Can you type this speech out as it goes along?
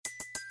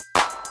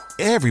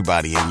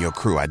Everybody in your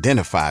crew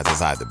identifies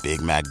as either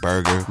Big Mac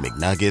Burger,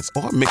 McNuggets,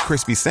 or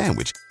McCrispy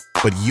Sandwich.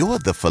 But you're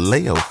the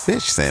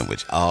Filet-O-Fish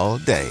Sandwich all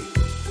day.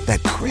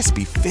 That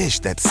crispy fish,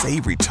 that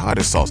savory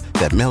tartar sauce,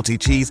 that melty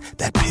cheese,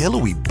 that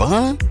pillowy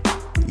bun.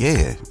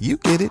 Yeah, you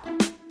get it.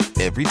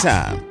 Every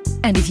time.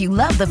 And if you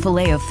love the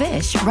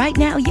Filet-O-Fish, right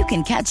now you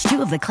can catch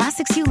two of the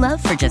classics you love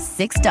for just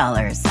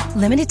 $6.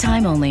 Limited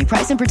time only.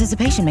 Price and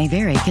participation may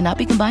vary. Cannot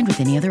be combined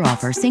with any other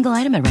offer. Single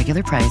item at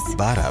regular price.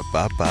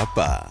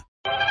 Ba-da-ba-ba-ba.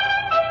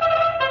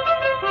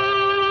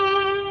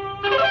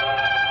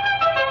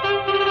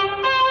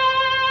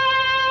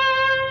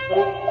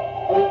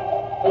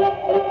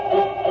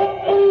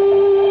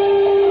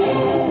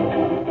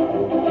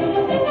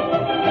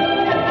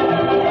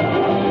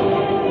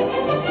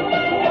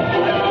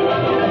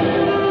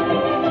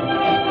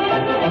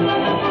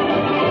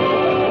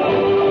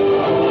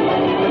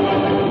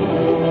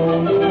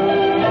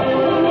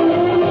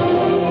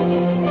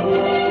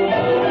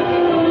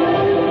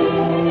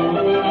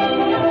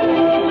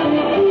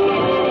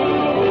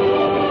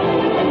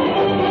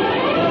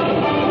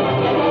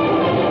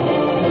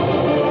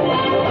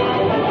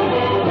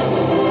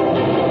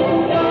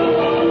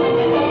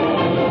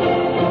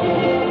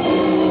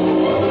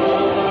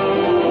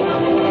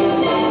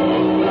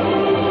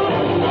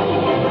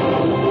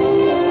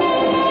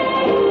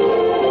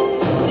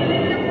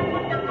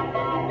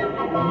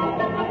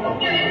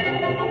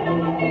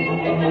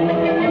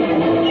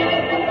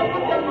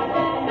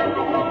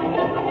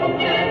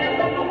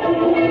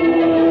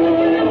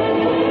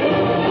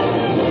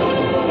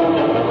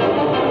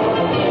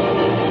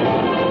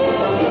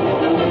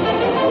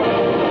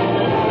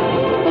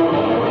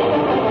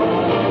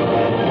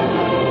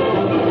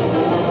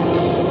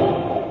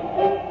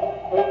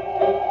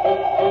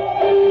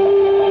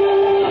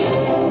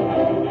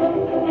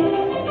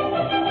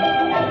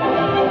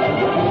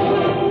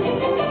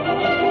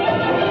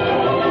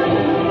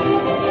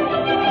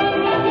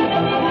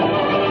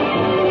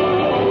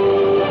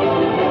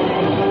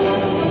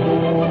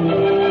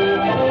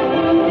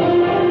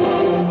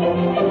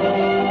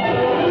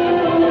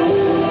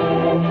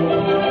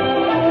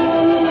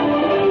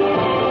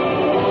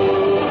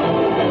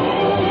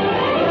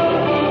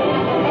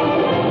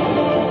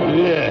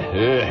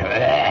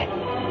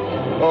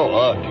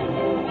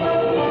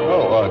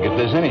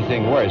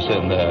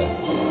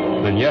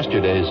 Than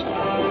yesterday's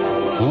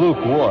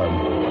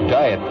lukewarm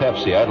Diet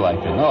Pepsi, I'd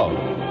like to know.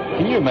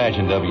 Can you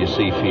imagine W.C.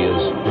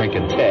 Fields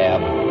drinking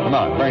Tab? Come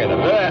on, bring it up.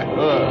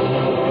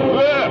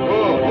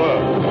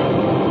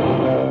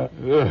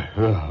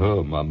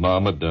 My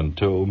mama done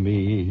told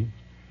me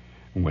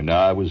when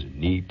I was in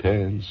knee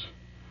pants,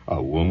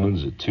 a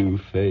woman's a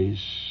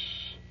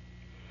two-face.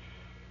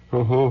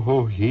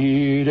 Oh,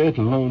 hear that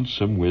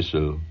lonesome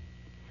whistle.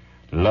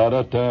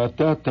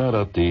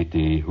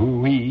 La-da-da-da-da-da-dee-dee,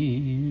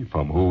 hoo-wee,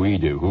 from hoo-wee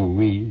to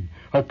hoo-wee,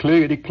 a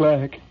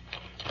clickety-clack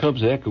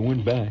comes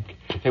echoing back.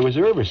 Hey, was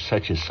there ever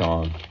such a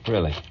song?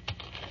 Really?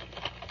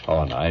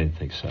 Oh, no, I didn't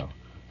think so.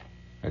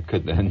 I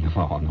couldn't.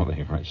 No,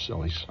 they were a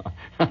silly song.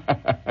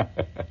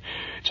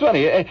 It's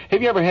funny.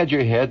 Have you ever had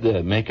your head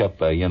make up,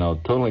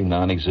 totally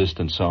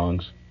non-existent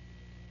songs?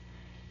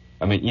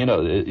 I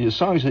mean,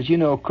 songs that,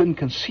 couldn't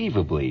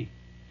conceivably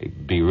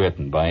be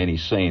written by any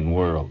sane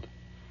world.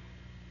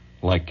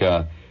 Like,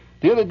 the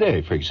other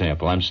day, for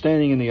example, I'm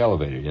standing in the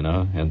elevator,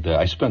 and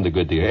I spend a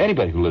good deal.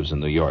 Anybody who lives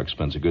in New York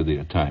spends a good deal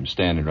of time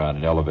standing around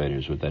in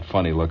elevators with that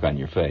funny look on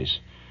your face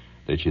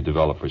that you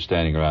develop for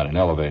standing around in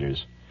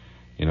elevators.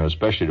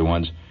 Especially the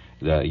ones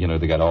that,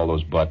 they got all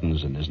those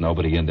buttons and there's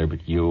nobody in there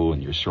but you,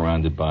 and you're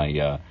surrounded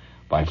by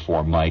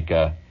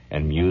Formica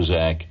and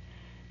Muzak,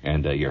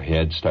 and your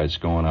head starts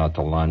going out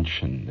to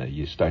lunch, and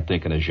you start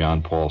thinking of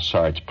Jean-Paul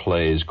Sartre's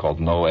plays called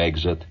No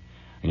Exit,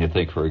 and you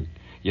think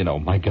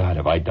my God,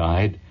 have I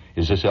died?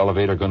 Is this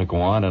elevator going to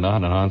go on and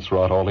on and on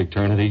throughout all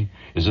eternity?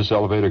 Is this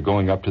elevator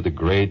going up to the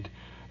great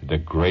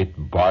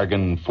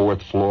bargain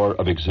fourth floor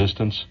of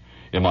existence?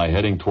 Am I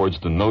heading towards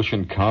the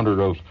notion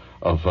counter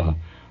of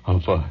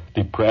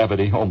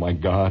depravity? Oh, my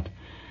God.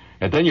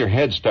 And then your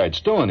head starts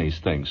doing these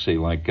things, see,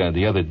 like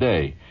the other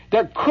day.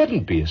 There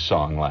couldn't be a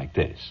song like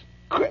this.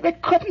 There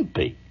couldn't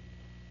be.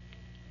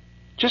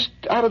 Just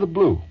out of the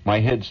blue, my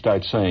head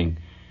starts saying,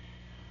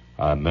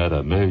 I met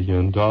 $1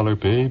 million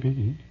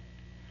baby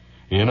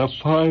in a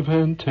 5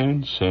 and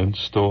 10 cent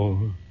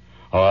store.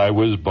 I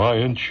was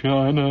buying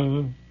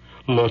china.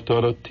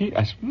 La-da-da-tee.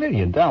 A $1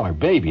 million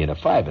baby in a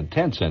 5 and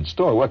 10 cent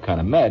store. What kind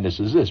of madness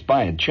is this?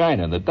 Buying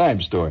china in the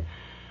dime store.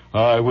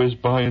 I was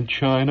buying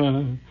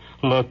china.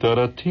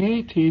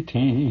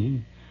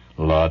 La-da-da-tee-tee-tee.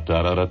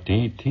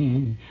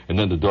 La-da-da-da-tee-tee. And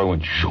then the door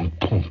went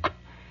shunk-punk.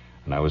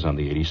 And I was on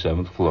the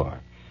 87th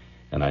floor.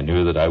 And I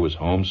knew that I was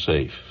home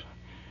safe.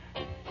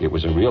 It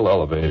was a real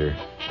elevator,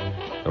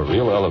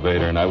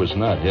 and I was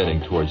not heading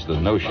towards the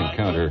notion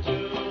counter.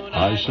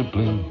 I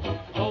simply...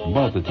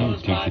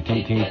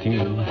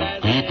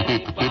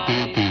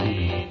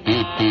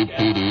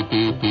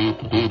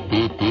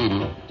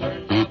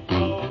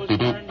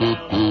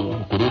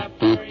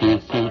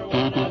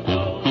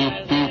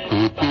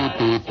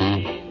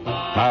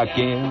 my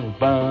gal.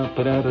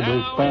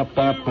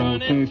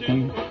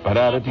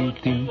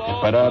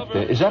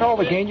 Is that all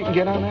the gain you can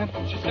get on that?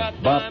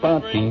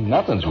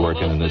 Nothing's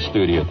working in this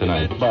studio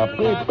tonight.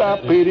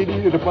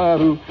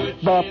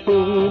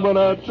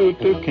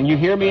 Can you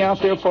hear me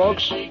out there,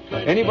 folks?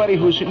 Anybody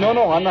who's...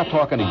 No, I'm not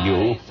talking to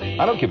you.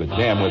 I don't give a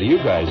damn whether you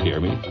guys hear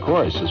me. Of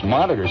course, this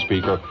monitor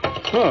speaker...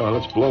 Oh,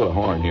 let's blow the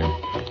horn here.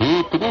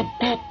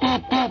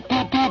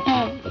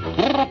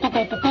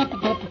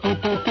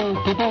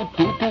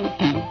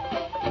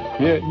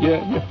 Yeah.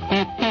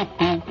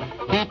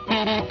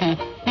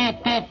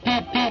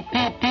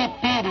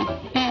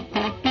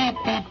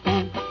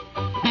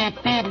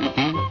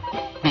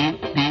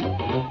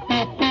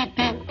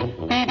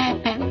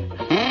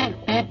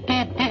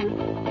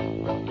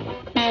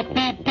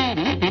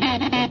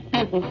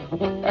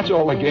 That's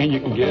all the gain you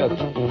can get.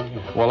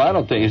 Well, I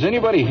don't think... Is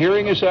anybody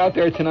hearing us out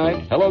there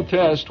tonight? Hello,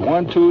 test.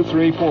 1, 2,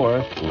 3, 4.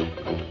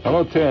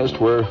 Hello, test.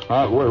 We're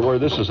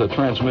this is a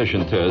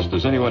transmission test.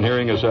 Is anyone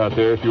hearing us out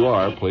there? If you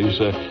are, please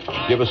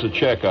give us a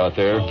check out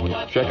there.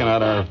 We're checking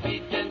out our...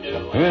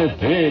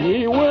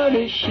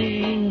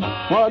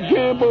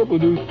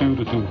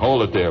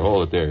 Hold it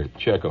there.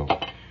 Checo.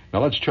 Now,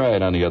 let's try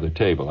it on the other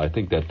table. I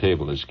think that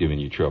table is giving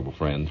you trouble,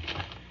 friend.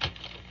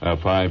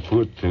 If I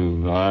put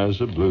 2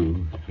 eyes of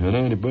blue, and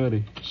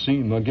anybody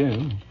seen my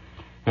gal,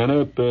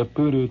 and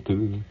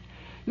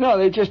No,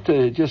 they just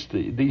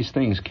these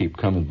things keep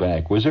coming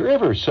back. Was there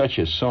ever such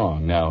a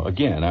song? Now,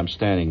 again, I'm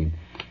standing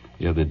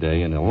the other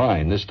day in a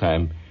line, this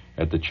time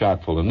at the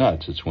Chock full of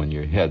Nuts. It's when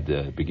your head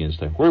begins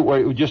to...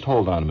 just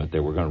hold on a minute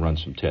there. We're going to run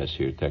some tests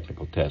here,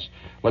 technical tests.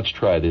 Let's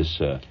try this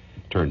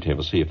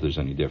turntable, see if there's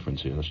any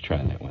difference here. Let's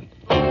try that one.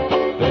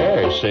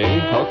 There, see?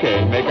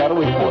 Okay, make out a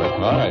report.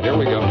 All right, here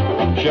we go.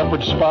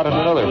 Shepard spotted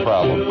another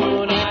problem.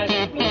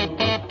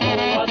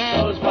 What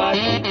those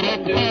bodies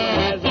can do,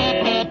 has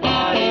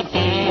anybody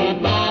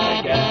seen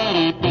my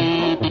gal?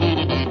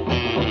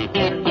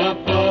 Turn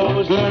up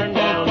those, turn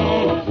down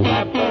those,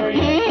 clap for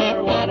you,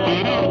 sure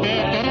wanna know,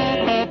 has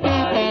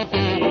anybody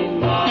seen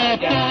my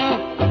gal?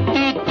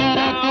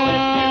 Now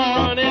if you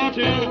run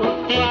into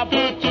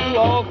proper 2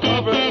 all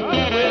covered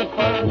with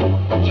fur,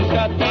 she's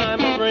got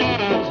diamond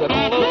rings and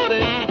all those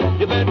things.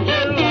 You bet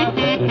your life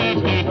it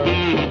isn't her.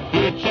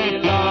 Gucci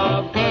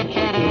love,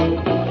 Gucci do,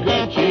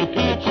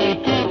 Gucci.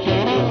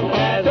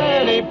 Has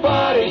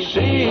anybody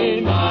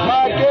seen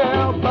my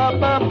gal? Ba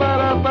ba ba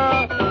da ba,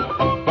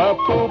 ba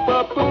boo ba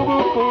boo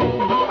boo boo,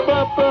 ba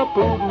ba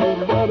boo boo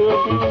ba da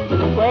boo.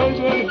 Has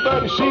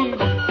anybody seen?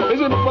 Has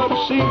anybody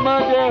seen my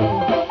gal?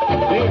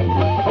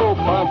 Yeah. Oh,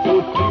 5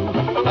 foot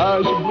 2,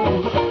 eyes of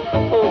blue.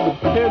 Oh,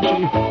 the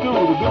Gucci do.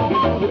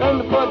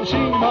 Anybody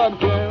seen my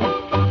gal?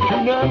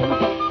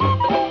 Tonight.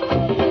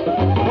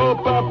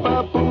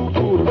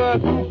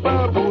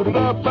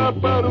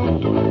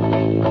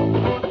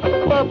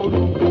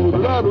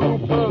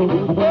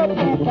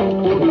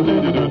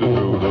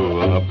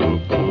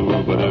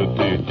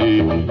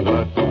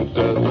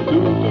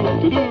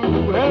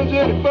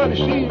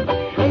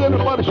 Has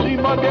anybody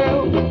seen my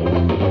gal?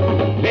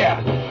 Yeah.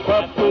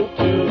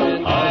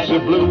 Eyes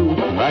of blue.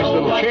 Nice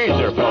little change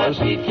there, fellas.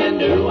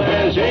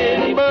 Has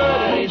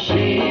anybody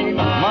seen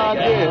my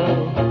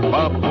gal?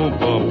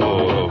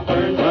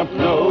 Turn up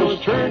nose,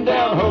 turn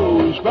down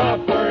hose,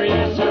 bopper,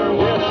 yes sir,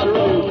 yes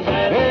sir.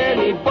 Has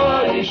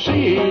anybody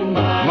seen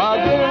my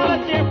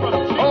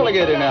gal? All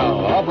together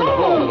now. I'll bring the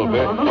flow a little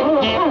bit.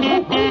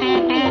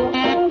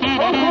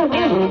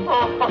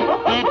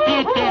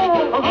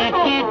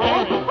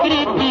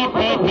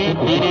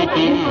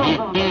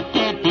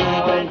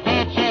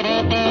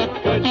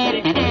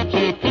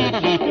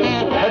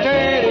 Has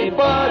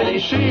anybody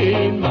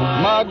seen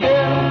my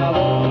gal?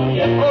 Oh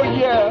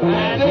yeah.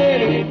 Has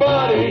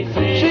anybody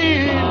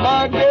seen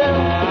my gal?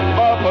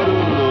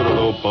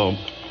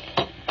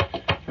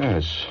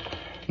 That's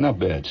not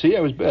bad. See,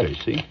 that was better,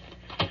 see?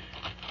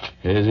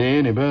 Has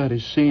anybody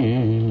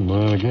seen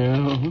my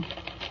gal?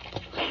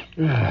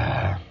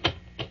 Yeah.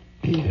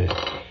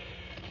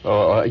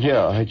 Oh,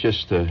 yeah, I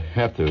just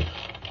have to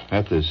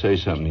say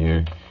something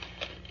here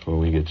before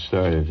we get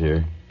started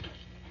here.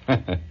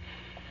 That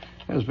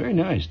was very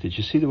nice. Did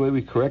you see the way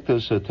we correct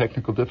those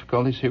technical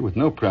difficulties here with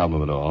no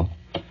problem at all?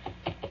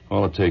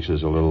 All it takes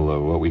is a little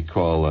what we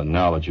call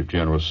knowledge of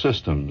general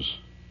systems.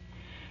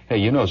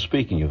 Hey,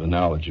 speaking of the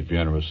knowledge of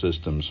general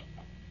systems,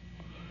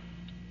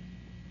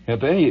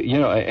 if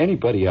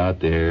anybody out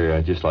there,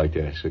 I'd just like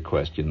to ask a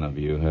question of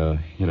you,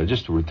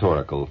 just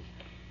rhetorical.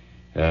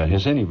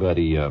 Has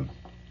anybody, I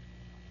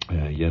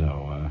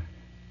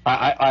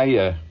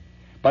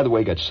by the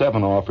way, got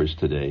 7 offers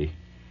today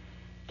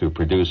to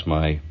produce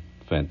my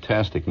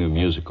fantastic new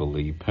musical,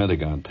 The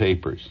Pentagon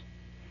Papers.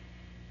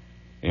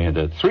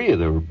 And 3 of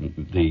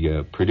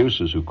the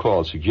producers who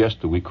called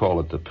suggested we call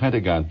it The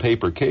Pentagon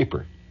Paper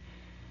Caper,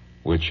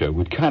 which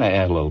would kind of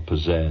add a little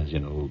pizzazz, a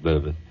little bit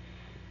of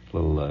a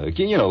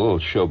little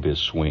showbiz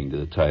swing to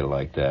the title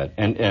like that.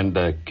 And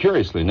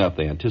curiously enough,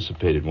 they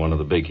anticipated one of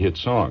the big hit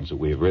songs that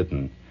we have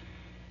written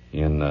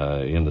in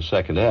the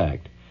second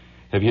act.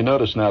 Have you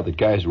noticed now that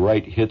guys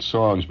write hit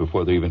songs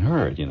before they're even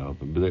heard, you know?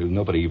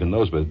 Nobody even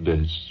knows, but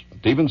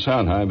Stephen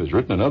Sondheim has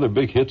written another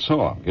big hit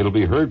song. It'll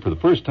be heard for the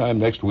first time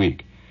next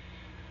week.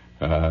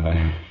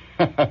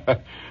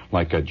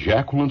 Like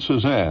Jacqueline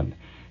Suzanne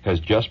has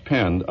just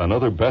penned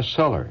another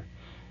bestseller.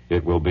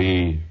 It will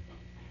be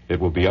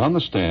on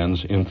the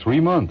stands in 3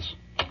 months.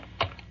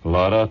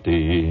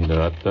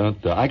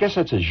 La-da-dee-da-da-da. I guess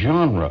that's a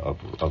genre of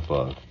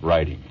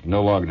writing.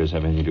 No longer does it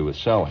have anything to do with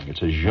selling.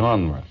 It's a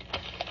genre.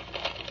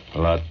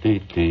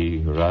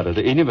 La-dee-dee-ra-da-da.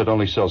 Even if it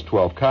only sells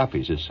 12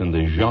 copies, it's in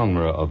the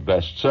genre of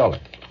bestseller.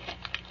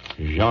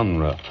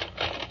 Genre.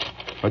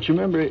 But you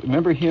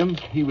remember him?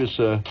 He was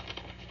a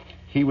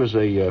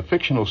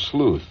fictional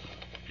sleuth.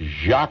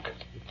 Jacques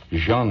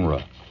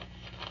Genre.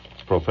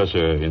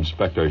 Professor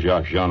Inspector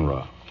Jacques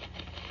Genre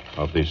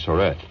of the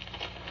Surete.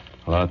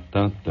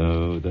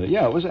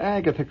 Yeah, it was an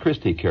Agatha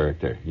Christie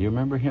character. You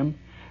remember him?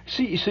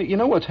 See, you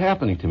know what's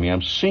happening to me?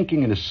 I'm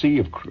sinking in a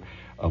sea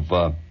of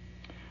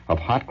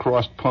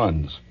hot-crossed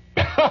puns.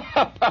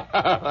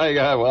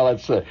 Well,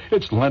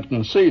 it's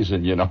Lenten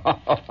season, you know.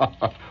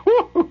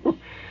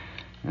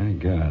 My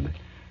God.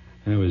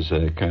 That was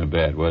kind of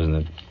bad, wasn't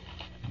it?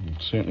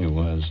 It certainly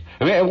was.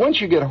 I mean,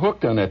 once you get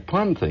hooked on that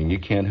pun thing, you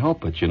can't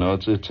help it, you know.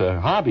 It's a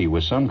hobby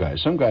with some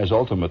guys. Some guys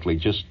ultimately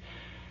just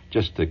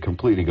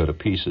completely go to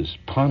pieces,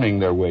 punning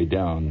their way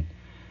down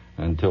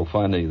until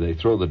finally they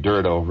throw the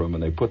dirt over them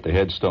and they put the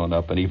headstone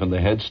up, and even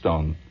the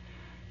headstone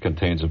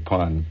contains a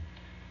pun.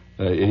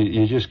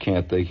 You just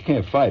can't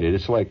fight it.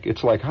 It's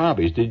like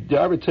hobbies. Did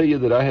I ever tell you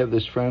that I have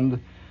this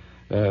friend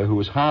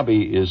whose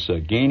hobby is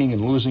gaining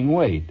and losing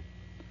weight?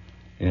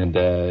 And,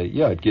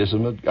 it gives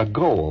him a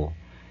goal.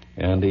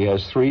 And he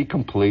has 3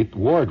 complete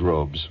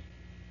wardrobes,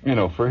 you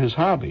know, for his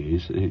hobby.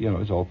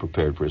 He's all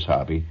prepared for his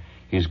hobby.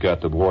 He's got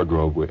the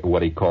wardrobe,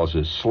 what he calls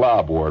his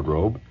slob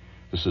wardrobe.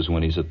 This is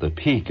when he's at the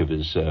peak of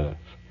his, as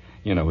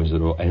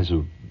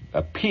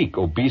a peak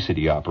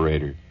obesity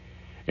operator.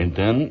 And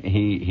then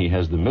he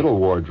has the middle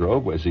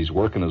wardrobe as he's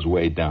working his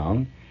way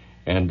down.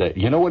 And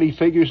you know what he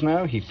figures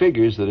now? He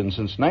figures that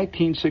since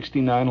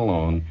 1969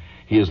 alone,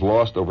 he has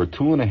lost over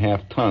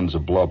 2.5 tons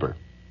of blubber.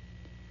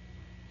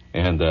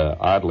 And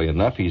oddly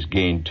enough, he's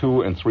gained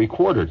 2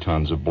 3/4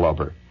 tons of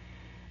blubber.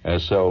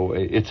 So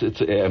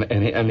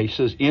and he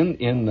says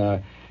in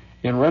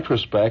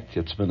retrospect,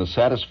 it's been a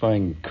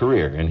satisfying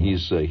career, and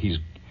he's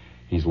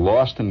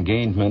lost and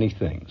gained many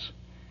things.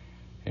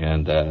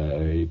 And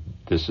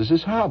this is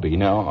his hobby.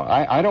 Now,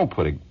 I don't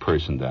put a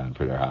person down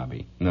for their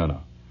hobby. No.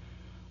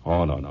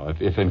 Oh, no.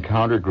 If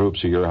encounter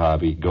groups are your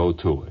hobby, go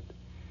to it.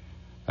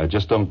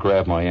 Just don't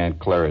grab my Aunt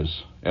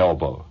Clara's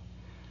elbow.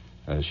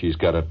 She's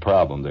got a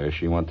problem there.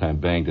 She one time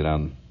banged it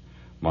on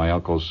my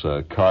uncle's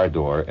car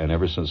door, and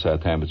ever since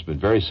that time it's been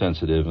very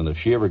sensitive, and if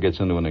she ever gets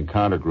into an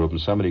encounter group and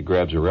somebody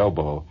grabs her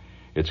elbow,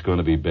 it's going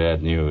to be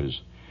bad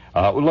news.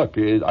 Look,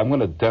 I'm going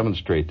to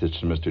demonstrate this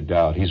to Mr.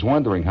 Dowd. He's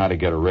wondering how to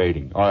get a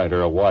rating. All right,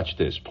 Earl, watch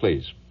this.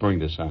 Please, bring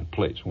this on.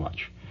 Please,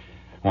 watch.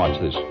 Watch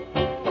this.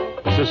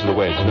 This is the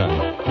way it's done.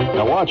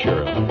 Now watch,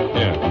 Earl.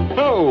 Yeah.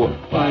 Oh,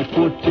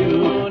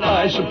 5'2",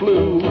 eyes are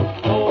blue.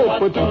 Oh,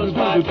 what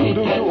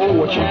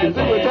she can do.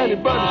 Has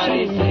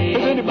anybody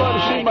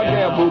seen my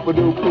gal?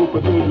 Poop-a-doo,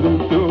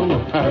 poop-a-doo-doo-doo.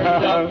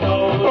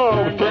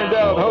 Oh, turned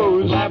out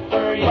hose.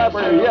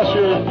 Flapper, yes,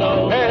 sir.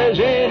 Has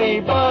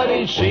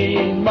anybody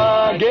seen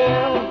my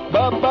gal?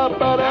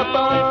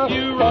 Ba-ba-ba-da-ba. If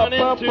you run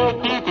into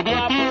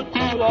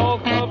Flapper, all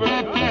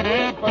covered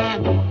with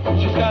fur.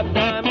 She's got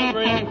diamond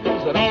rings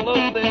and all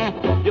those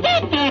things. You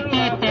better laugh.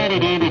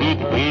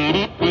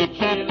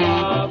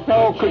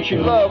 Oh, could she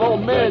love? Oh,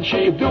 man,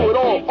 she could do it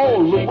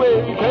all the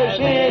way. Has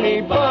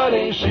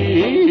anybody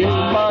seen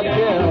my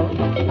gal?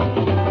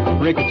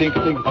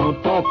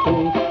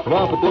 Rink-a-tink-a-tink-a-tink-a-tink.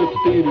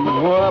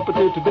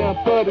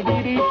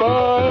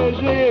 Has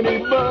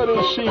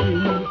anybody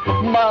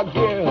seen my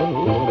gal?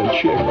 What a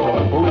chick,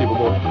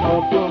 unbelievable.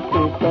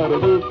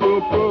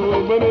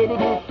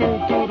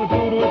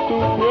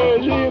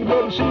 Has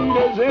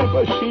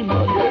anybody seen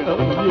my gal?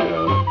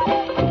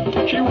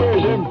 Yeah. She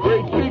wears them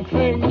great big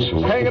things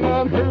hanging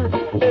on her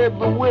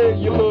everywhere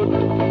you look.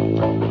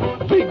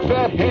 Big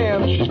fat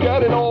hands, she's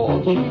got it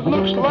all. She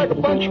looks like a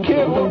bunch of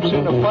cantaloupes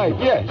in a fight.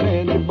 Yeah,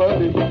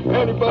 anybody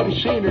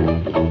seen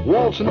her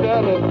waltzing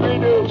down that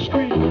great old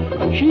street?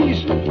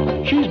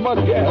 She's my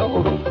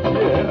gal.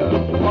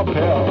 Yeah, my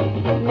pal.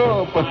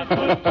 No,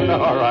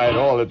 all right,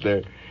 hold it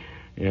there.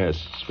 Yes,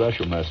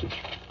 special message.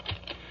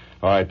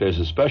 All right, there's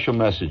a special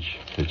message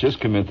that just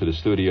come into the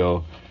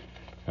studio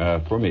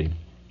for me.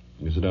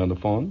 Is it on the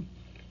phone?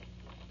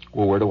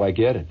 Well, where do I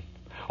get it?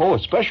 Oh, a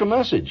special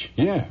message.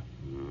 Yeah.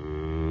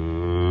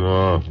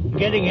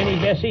 Getting any,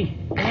 Bessie?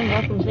 Well,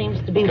 nothing seems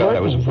to be God,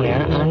 that was working a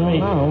here. pretty- I don't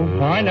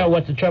know. Oh, I know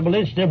what the trouble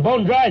is. They're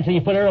bone dry till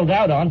you put Earl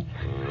Dowd on.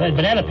 That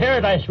Banana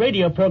Paradise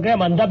radio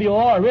program on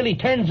WOR really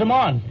turns them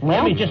on. Well,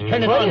 Let me just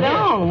turn it put on it here.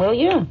 on, will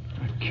you?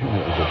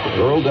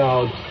 Earl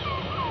Dowd's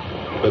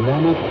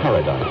Banana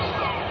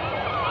Paradise.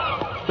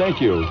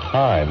 Thank you.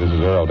 Hi, this is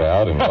Earl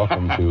Dowd, and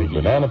welcome to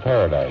Banana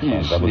Paradise You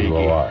on sneaky.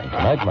 WOR.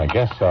 Tonight, my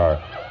guests are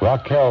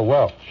Raquel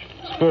Welch,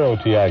 Spiro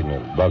T. Agnew,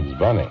 Bugs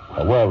Bunny,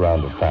 a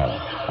well-rounded panel.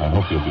 I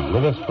hope you'll be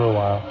with us for a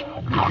while.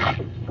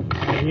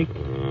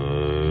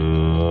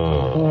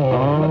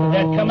 Look at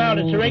that come out.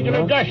 It's a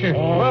regular gusher.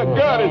 My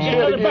God, it's Get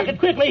here another again. bucket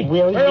quickly.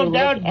 Earl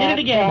Dowd did it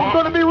again. I'm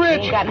going to be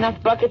rich. Ain't got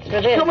enough buckets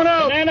for this. Coming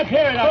out. Banana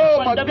Paradise Oh,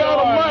 on my WR, God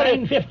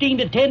almighty. 9:15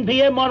 to 10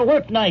 p.m. on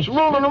work nights. It's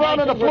rolling around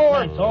on the Nights and work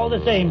floor. nights, all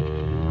the same.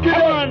 Give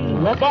Come it.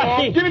 on,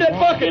 Bossy. Give me that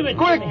bucket, Give it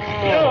quick. to me.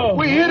 Oh.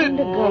 We hit it.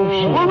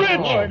 We're rich.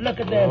 Lord, look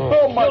at that.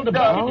 Oh, my Filled the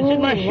bucket God. that's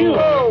in my shoe.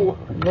 Oh,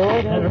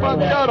 Lord, my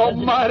God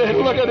almighty.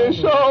 Look at this.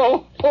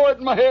 Oh, pour it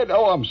in my head.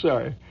 Oh, I'm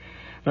sorry.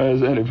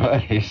 Has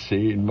anybody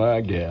seen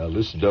my gal?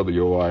 This is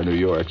WR New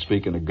York.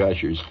 Speaking of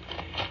gushers.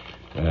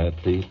 Has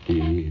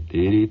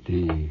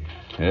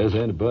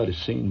anybody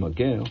seen my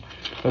gal?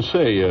 I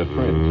say,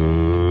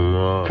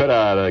 friends, cut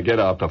out, get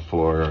off the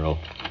floor, Earl.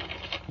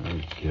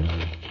 Oh,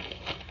 God.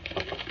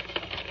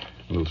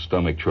 A little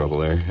stomach trouble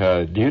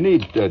there. Do you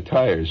need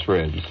tires,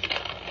 friends?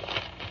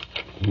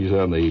 He's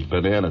on the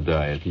banana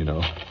diet,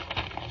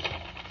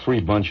 3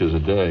 bunches a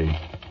day.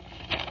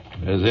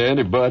 Has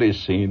anybody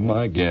seen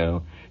my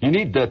gal? You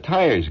need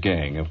tires,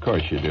 gang. Of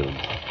course you do.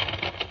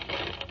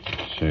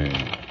 Sure.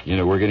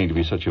 We're getting to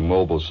be such a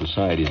mobile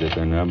society that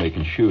they're now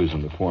making shoes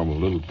in the form of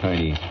little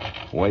tiny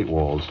white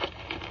walls.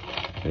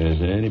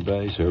 Has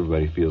anybody? So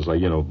everybody feels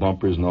like,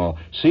 bumpers and all.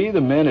 See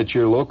the men at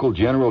your local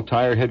General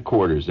Tire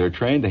headquarters. They're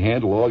trained to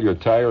handle all your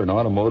tire and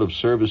automotive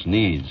service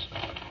needs.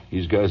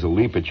 These guys will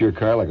leap at your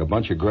car like a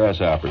bunch of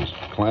grasshoppers,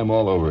 climb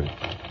all over it,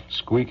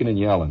 squeaking and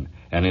yelling,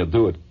 and they'll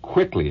do it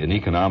quickly and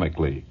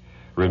economically.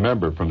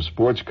 Remember, from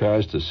sports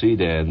cars to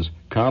sedans,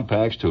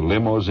 compacts to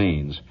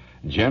limousines,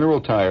 General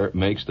Tire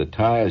makes the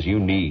tires you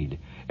need,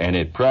 and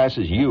it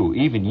prices you,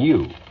 even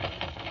you,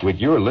 with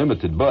your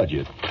limited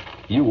budget.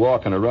 You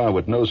walking around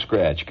with no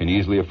scratch can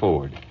easily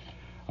afford.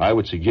 I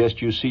would suggest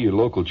you see your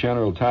local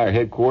General Tire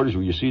headquarters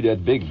where you see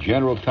that big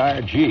General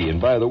Tire G. And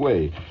by the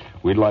way,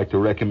 we'd like to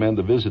recommend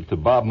the visit to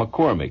Bob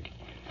McCormick.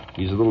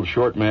 He's a little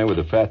short man with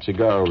a fat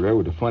cigar over there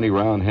with a funny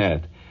round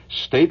hat.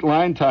 State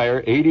Line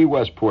Tire, 80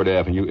 Westport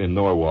Avenue in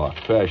Norwalk.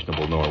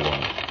 Fashionable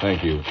Norwalk.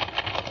 Thank you.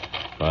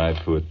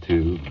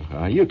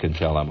 5'2". You can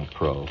tell I'm a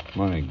pro.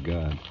 My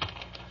God.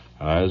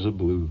 Eyes of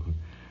blue.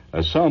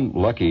 Some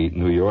lucky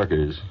New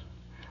Yorkers,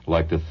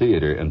 like the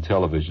theater and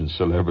television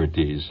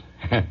celebrities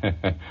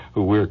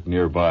who work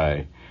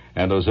nearby,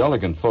 and those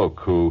elegant folk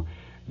who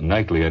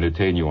nightly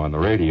entertain you on the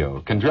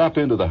radio, can drop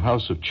into the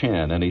House of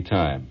Chan any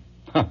time.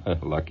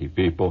 Lucky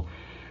people.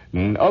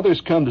 And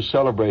others come to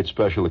celebrate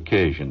special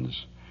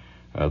occasions.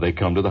 They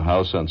come to the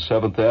house on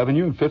 7th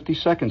Avenue and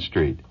 52nd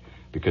Street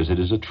because it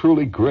is a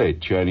truly great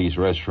Chinese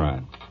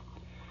restaurant.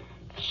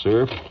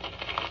 Surf,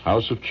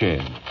 House of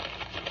Chan.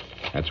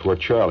 That's where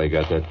Charlie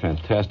got that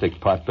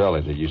fantastic pot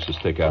belly that used to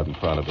stick out in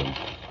front of him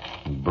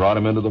and brought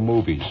him into the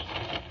movies.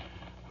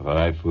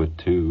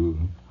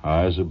 5'2",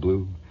 eyes of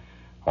blue.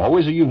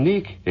 Always a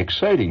unique,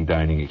 exciting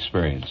dining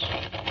experience.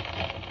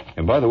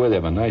 And by the way, they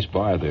have a nice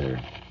bar there,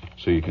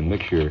 so you can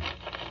mix your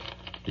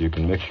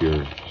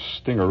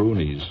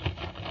stingeroonies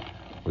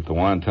with the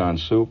wonton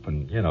soup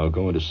and,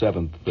 go into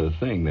 7th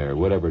thing there,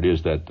 whatever it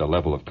is that the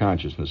level of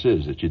consciousness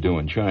is that you do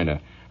in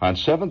China. On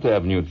 7th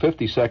Avenue and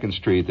 52nd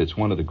Street, that's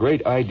one of the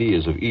great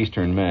ideas of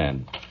Eastern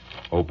man.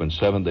 Open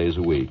 7 days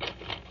a week.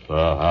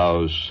 The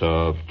House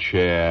of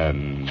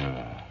Chan.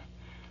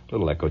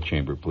 Little echo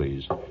chamber,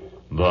 please.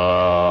 The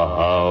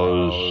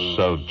House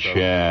of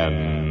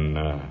Chan.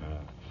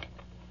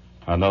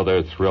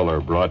 Another thriller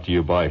brought to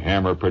you by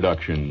Hammer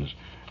Productions.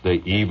 The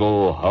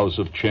evil House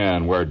of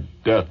Chan, where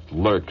death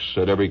lurks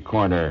at every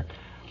corner,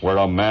 where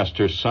a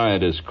master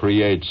scientist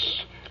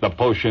creates the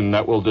potion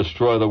that will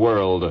destroy the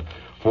world.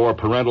 For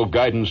parental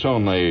guidance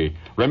only.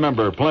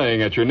 Remember,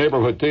 playing at your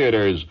neighborhood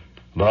theaters,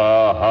 The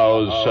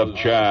House of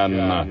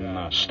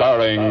Chan,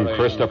 starring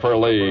Christopher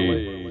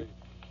Lee.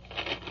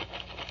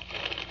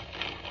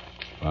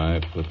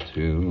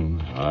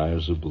 5'2",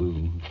 eyes of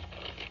blue.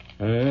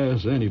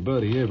 Has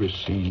anybody ever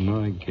seen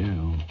my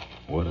gal?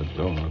 What a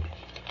dog.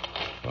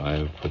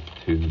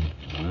 5'2",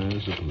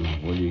 eyes of blue.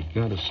 Well, you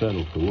gotta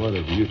settle for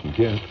whatever you can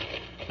get.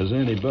 Has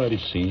anybody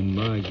seen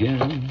my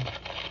gal?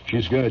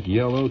 She's got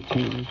yellow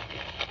teeth,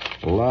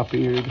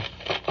 lop-eared,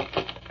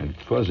 and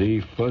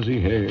fuzzy,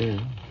 fuzzy hair.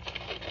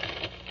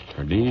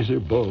 Her knees are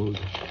bowed.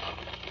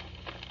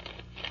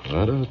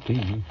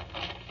 La-da-dee.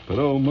 But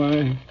oh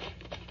my,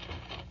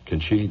 can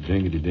she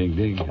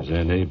ding-a-ding-ding? Has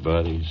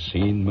anybody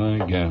seen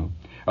my gal?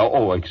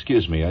 Oh,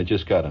 excuse me, I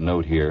just got a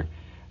note here.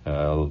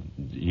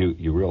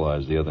 You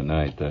realized the other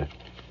night that...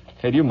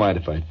 Hey, do you mind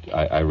if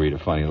I read a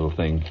funny little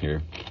thing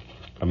here?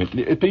 I mean,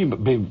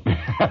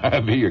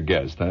 be your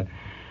guest, huh?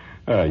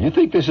 You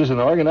think this isn't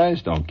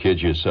organized? Don't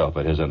kid yourself.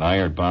 It has an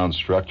iron-bound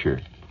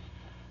structure.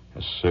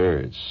 Yes, sir.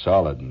 It's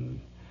solid and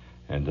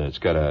it's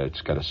got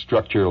a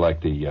structure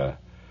like I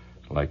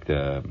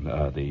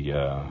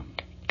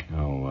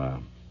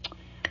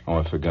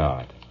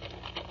forgot.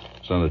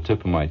 It's on the tip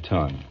of my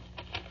tongue.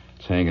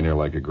 It's hanging there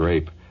like a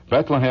grape.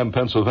 Bethlehem,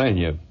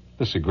 Pennsylvania.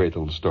 This is a great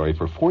little story.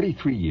 For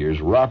 43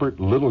 years, Robert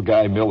Little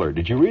Guy Miller.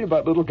 Did you read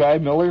about Little Guy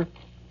Miller?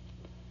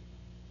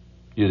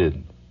 You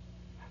didn't?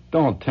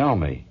 Don't tell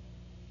me.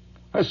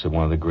 That's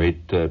one of the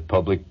great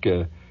public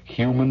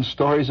human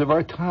stories of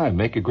our time.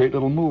 Make a great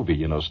little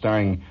movie,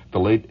 starring the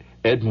late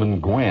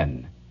Edmund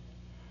Gwenn.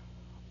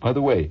 By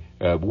the way,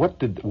 what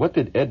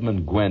did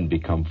Edmund Gwenn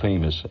become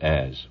famous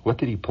as? What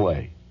did he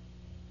play?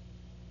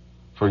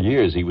 For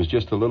years, he was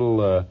just a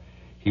little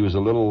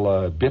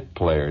bit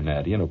player in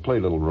that.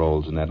 Played little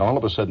roles in that. And all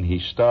of a sudden, he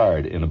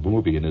starred in a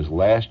movie in his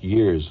last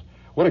years.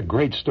 What a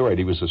great story.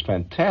 He was this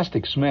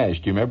fantastic smash.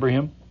 Do you remember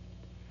him?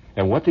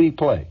 And what did he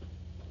play?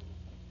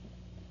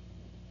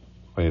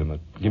 Wait a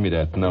minute. Give me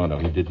that. No,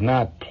 he did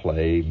not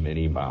play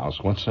Minnie Mouse.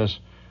 What's this?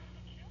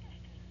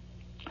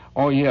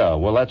 Oh, yeah.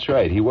 Well, that's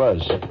right. He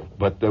was.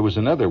 But there was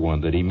another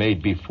one that he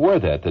made before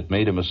that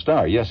made him a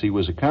star. Yes, he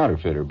was a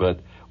counterfeiter, but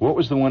what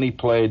was the one he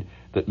played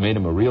that made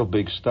him a real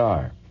big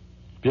star?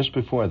 Just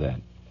before that.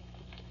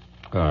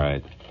 All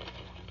right.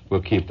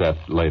 We'll keep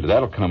that later.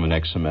 That'll come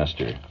next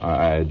semester.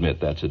 I admit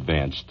that's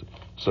advanced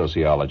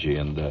sociology,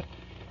 and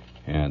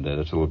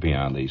that's a little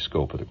beyond the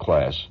scope of the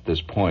class at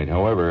this point.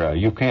 However,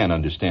 you can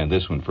understand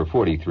this one. For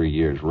 43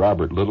 years,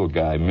 Robert Little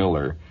Guy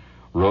Miller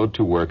rode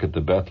to work at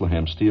the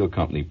Bethlehem Steel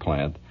Company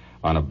plant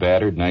on a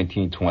battered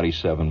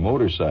 1927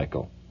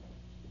 motorcycle.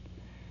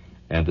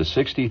 And the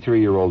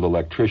 63-year-old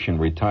electrician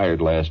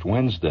retired last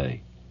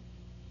Wednesday.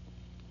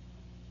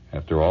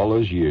 After all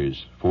those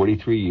years,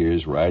 43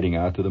 years riding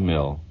out to the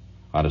mill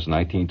on his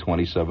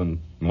 1927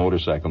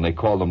 motorcycle, and they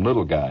called him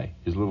Little Guy,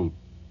 his little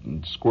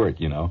squirt,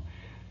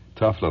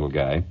 tough little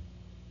guy.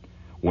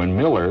 When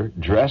Miller,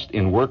 dressed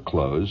in work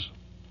clothes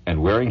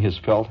and wearing his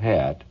felt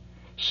hat,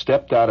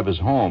 stepped out of his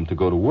home to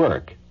go to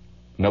work,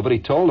 nobody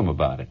told him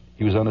about it.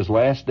 He was on his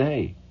last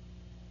day.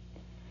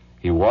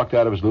 He walked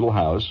out of his little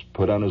house,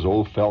 put on his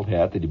old felt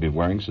hat that he'd been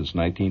wearing since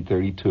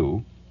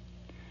 1932,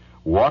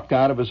 walked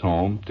out of his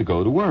home to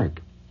go to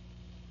work,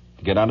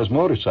 to get on his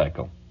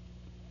motorcycle.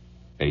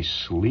 A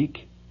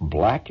sleek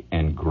black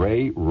and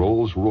gray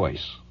Rolls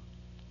Royce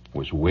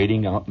was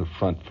waiting out in the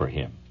front for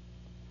him.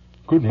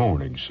 "Good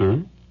morning,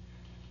 sir,"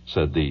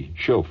 said the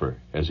chauffeur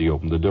as he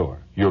opened the door.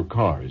 "Your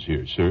car is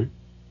here, sir."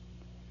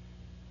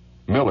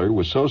 Miller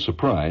was so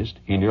surprised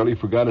he nearly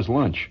forgot his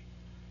lunch.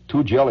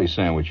 2 jelly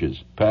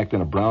sandwiches packed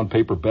in a brown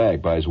paper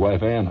bag by his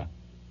wife Anna.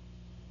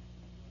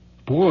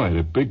 "Boy,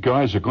 the big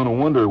guys are going to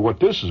wonder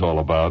what this is all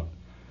about,"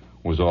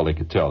 was all he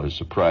could tell his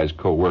surprised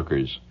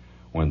co-workers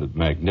when the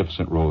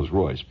magnificent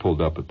Rolls-Royce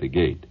pulled up at the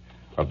gate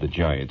of the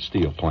giant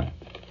steel plant.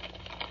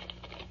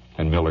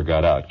 And Miller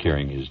got out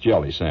carrying his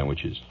jelly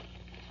sandwiches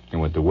and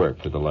went to work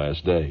for the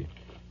last day.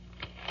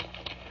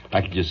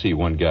 I could just see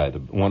one guy,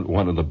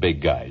 one of the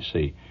big guys,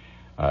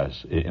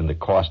 in the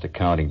cost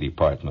accounting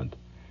department,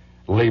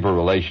 labor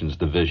relations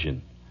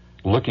division,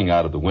 looking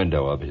out of the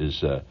window of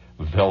his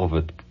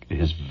velvet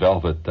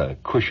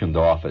cushioned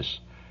office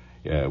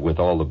with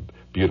all the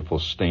beautiful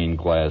stained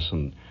glass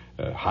and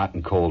hot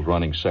and cold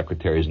running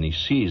secretaries, and he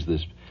sees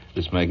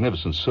this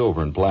magnificent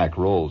silver and black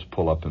Rolls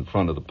pull up in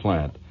front of the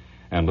plant,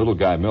 and Little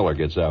Guy Miller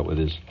gets out with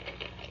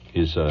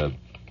his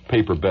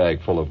paper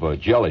bag full of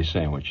jelly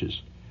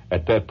sandwiches.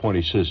 At that point,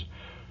 he says,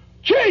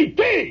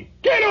 "J.D.,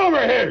 get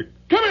over here!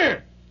 Come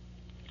here!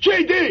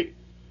 J.D.,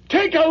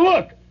 take a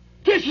look!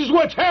 This is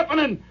what's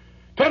happening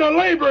to the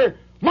labor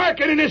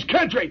market in this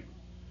country!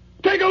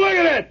 Take a look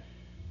at that!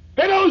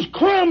 And those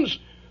crumbs,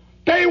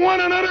 they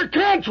want another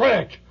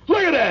contract!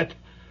 Look at that!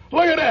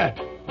 Look at that!"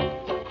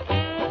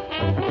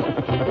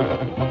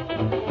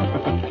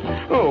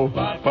 Oh,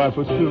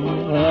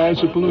 5'2",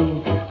 eyes of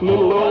blue.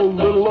 Little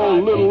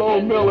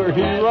old Miller,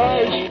 he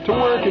rides to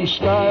work in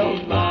style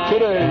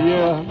today,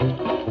 yeah.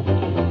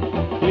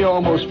 He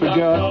almost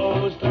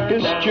forgot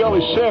his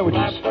jelly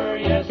sandwiches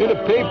in a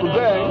paper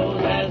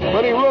bag,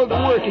 but he rode to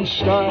work in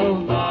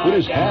style with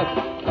his hat.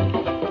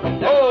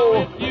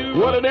 Oh,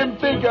 what are them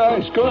big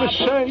guys gonna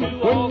say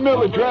when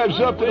Miller drives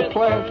up to the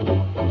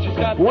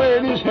plant,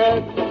 wearing his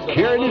hat,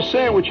 carrying his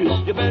sandwiches,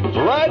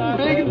 riding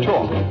big and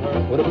tall,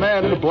 with a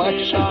man in a black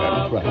suit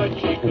out in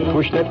front, and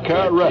push that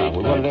car around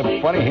with one of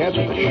them funny hats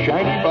with a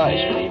shiny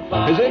visor.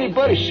 Has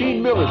anybody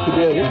seen Miller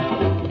today?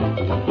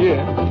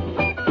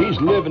 Yeah,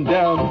 he's living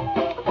down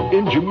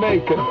in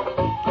Jamaica,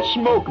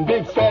 smoking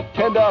big fat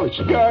 $10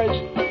 cigars.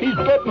 He's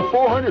betting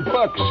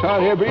 $400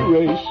 on every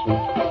race.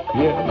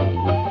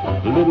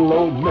 Yeah, little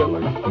old Miller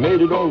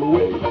made it all the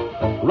way,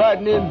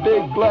 riding in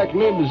big black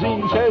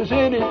limousines. Has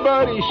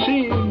anybody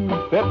seen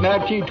that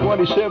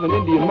 1927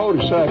 Indian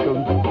motorcycle?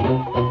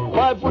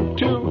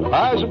 5'2",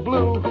 eyes are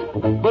blue,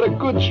 but a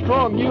good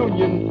strong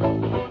union.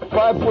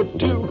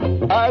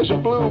 5'2", eyes are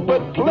blue,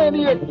 but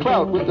plenty of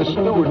clout with the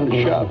steward in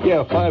the shop.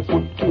 Yeah,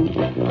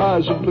 5'2",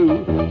 eyes are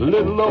blue.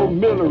 Little old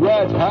Miller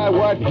rides high,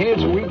 white and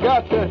handsome. We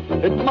got to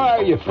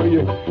admire you for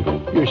your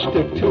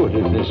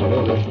stick-to-itiveness,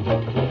 Miller.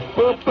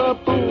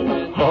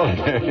 Oh,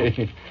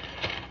 hey,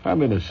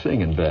 I'm in a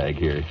singing bag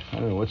here. I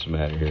don't know what's the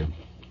matter here.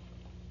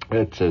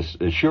 It's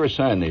a sure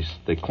sign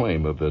they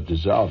claim of a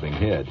dissolving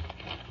head.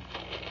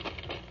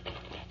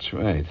 That's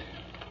right.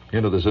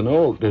 There's an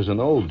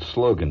old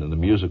slogan in the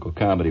musical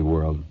comedy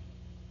world.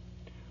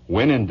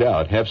 When in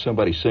doubt, have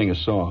somebody sing a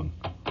song.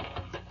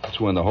 That's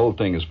when the whole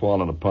thing is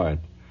falling apart.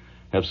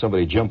 Have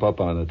somebody jump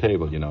up on the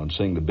table, and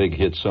sing the big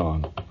hit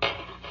song.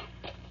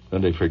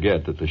 Then they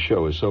forget that the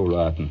show is so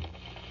rotten.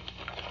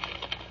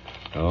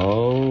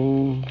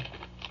 Oh,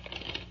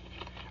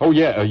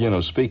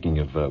 yeah, speaking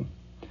of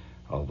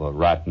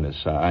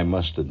rottenness, I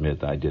must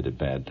admit I did a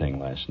bad thing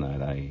last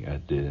night.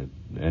 I did.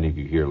 Any of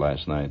you here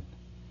last night?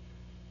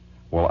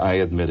 Well, I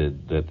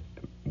admitted that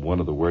one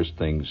of the worst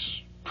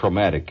things,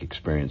 traumatic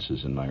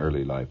experiences in my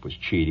early life, was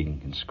cheating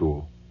in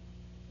school.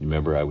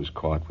 Remember, I was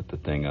caught with the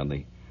thing on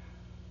the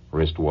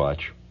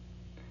wristwatch.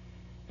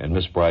 And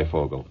Miss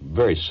Breifogel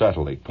very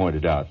subtly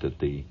pointed out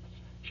that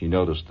she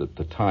noticed that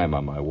the time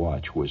on my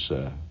watch was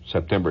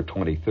September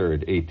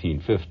 23rd,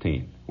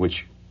 1815,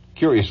 which,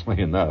 curiously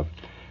enough,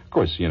 of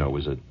course,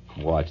 was a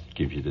watch that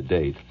gives you the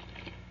date.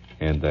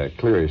 And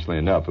curiously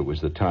enough, it was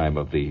the time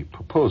of the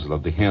proposal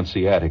of the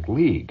Hanseatic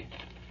League,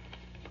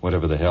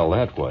 whatever the hell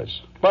that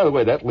was. By the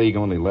way, that league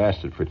only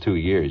lasted for 2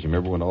 years. You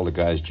remember when all the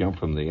guys jumped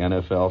from the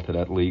NFL to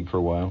that league for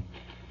a while?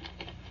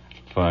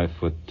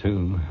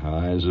 5'2",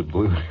 eyes of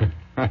blue.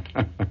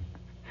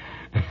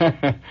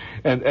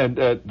 and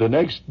the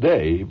next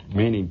day,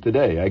 meaning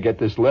today, I get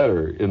this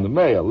letter in the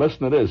mail.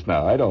 Listen to this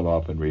now. I don't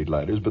often read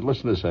letters, but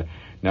listen to this.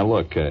 Now,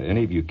 look,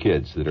 any of you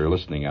kids that are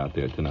listening out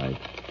there tonight,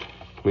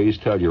 please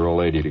tell your old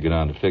lady to get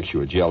on to fix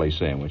you a jelly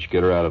sandwich.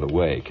 Get her out of the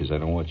way, because I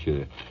don't want you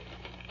to,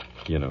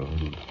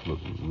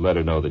 let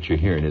her know that you're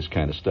hearing this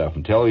kind of stuff.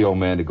 And tell the old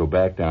man to go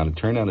back down and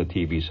turn on the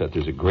TV set.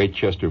 There's a great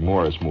Chester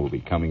Morris movie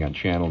coming on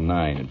Channel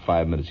 9 in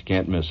 5 minutes. You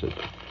can't miss it.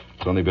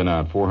 It's only been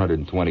on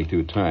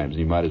 422 times.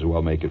 You might as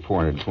well make it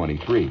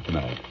 423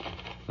 tonight,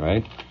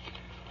 right?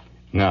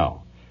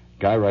 Now,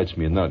 guy writes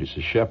me a note. He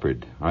says,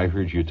 Shepard, I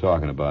heard you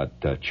talking about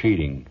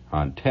cheating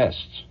on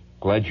tests.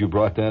 Glad you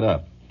brought that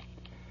up.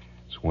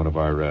 It's one of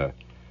our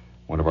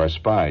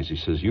spies. He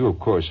says, you, of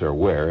course, are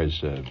aware,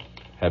 as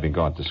having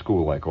gone to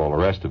school like all the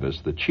rest of us,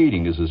 that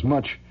cheating is as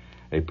much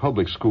a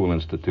public school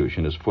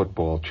institution as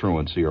football,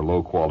 truancy, or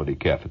low-quality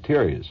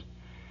cafeterias.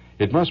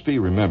 It must be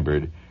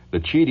remembered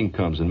that cheating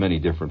comes in many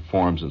different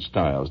forms and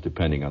styles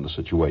depending on the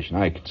situation.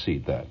 I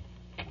concede that.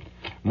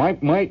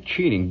 My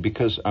cheating,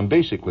 because I'm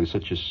basically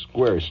such a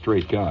square,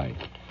 straight guy,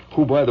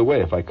 who, by the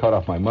way, if I cut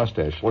off my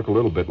mustache, look a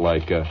little bit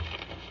like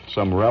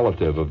some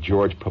relative of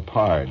George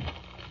Papard,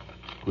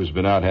 who's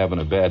been out having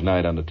a bad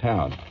night on the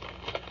town,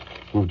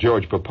 who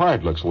George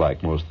Papard looks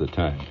like most of the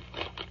time.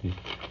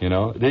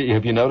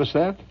 Have you noticed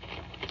that?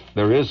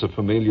 There is a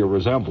familiar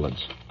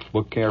resemblance.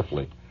 Look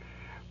carefully.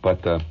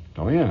 But,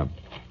 I'm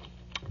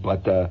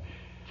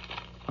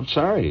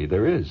sorry,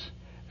 there is.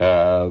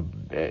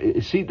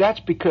 See, that's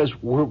because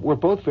we're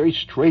both very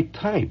straight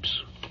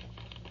types.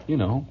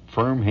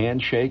 Firm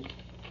handshake.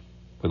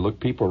 We look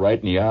people right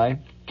in the eye,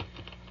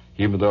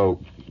 even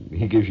though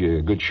he gives you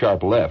a good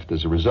sharp left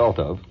as a result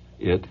of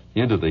it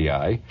into the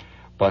eye.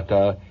 But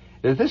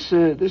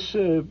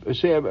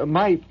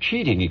my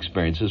cheating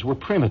experiences were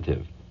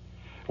primitive.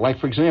 Like,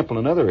 for example,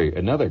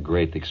 another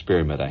great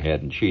experiment I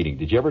had in cheating.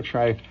 Did you ever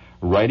try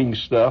writing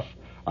stuff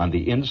on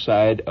the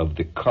inside of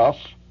the cuff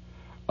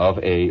of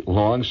a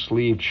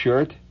long-sleeved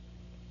shirt?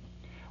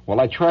 Well,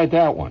 I tried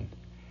that one,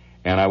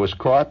 and I was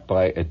caught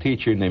by a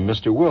teacher named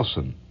Mr.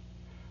 Wilson.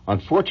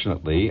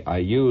 Unfortunately, I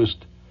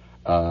used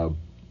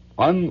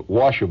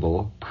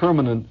unwashable,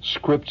 permanent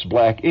Scripps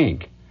black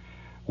ink,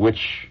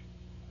 which,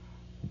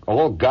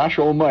 oh gosh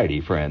almighty,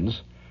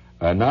 friends,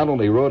 not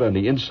only wrote on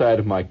the inside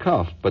of my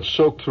cuff, but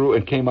soaked through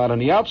and came out on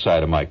the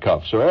outside of my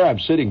cuff. So there I'm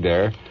sitting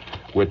there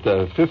with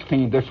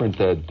 15 different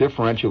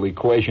differential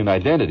equation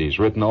identities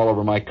written all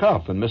over my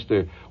cuff. And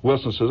Mr.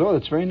 Wilson says, oh,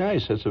 that's very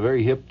nice. That's a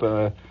very hip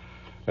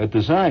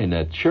design,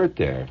 that shirt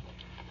there.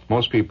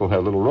 Most people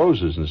have little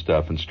roses and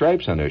stuff and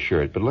stripes on their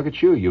shirt. But look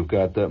at you. You've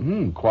got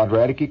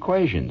quadratic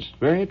equations.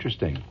 Very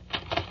interesting.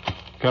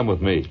 Come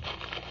with me.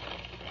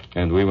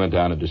 And we went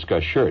down and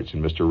discussed shirts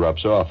in Mr.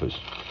 Rupp's office.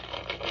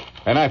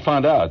 And I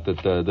found out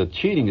that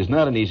cheating is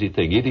not an easy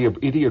thing.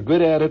 Either you're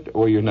good at it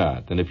or you're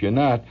not. And if you're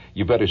not,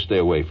 you better stay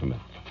away from it.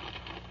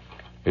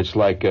 It's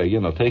like,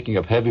 taking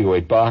up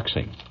heavyweight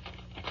boxing.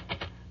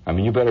 I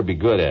mean, you better be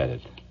good at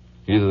it.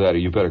 Either that or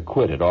you better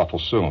quit it awful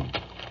soon.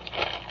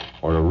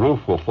 Or the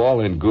roof will fall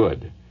in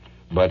good.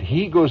 But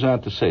he goes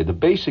on to say the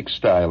basic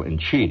style in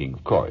cheating,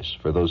 of course,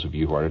 for those of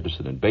you who are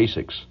interested in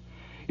basics,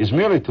 is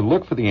merely to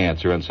look for the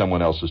answer on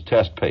someone else's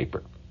test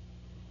paper.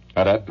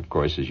 Now that, of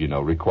course, as you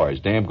know, requires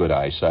damn good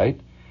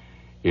eyesight.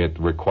 It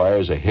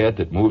requires a head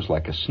that moves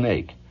like a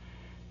snake.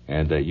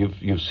 And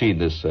you've seen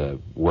this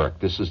work.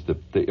 This is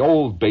the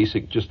old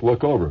basic, just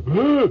look over,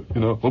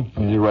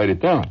 and you write it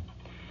down.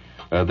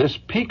 This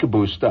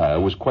peekaboo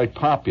style was quite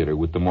popular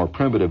with the more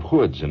primitive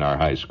hoods in our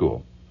high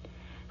school,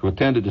 who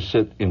tended to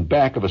sit in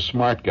back of a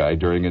smart guy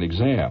during an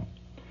exam.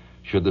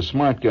 Should the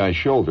smart guy's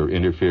shoulder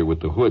interfere with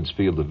the hood's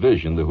field of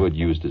vision, the hood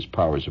used his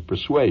powers of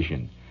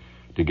persuasion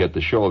to get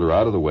the shoulder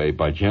out of the way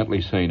by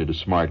gently saying to the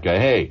smart guy,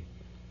 hey,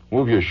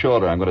 move your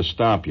shoulder, I'm going to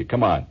stomp you,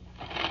 come on.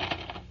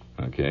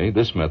 Okay,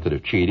 this method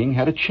of cheating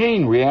had a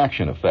chain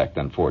reaction effect,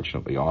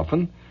 unfortunately.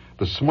 Often,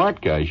 the smart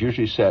guys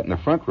usually sat in the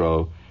front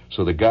row,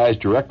 So the guys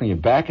directly in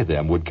back of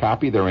them would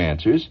copy their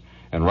answers,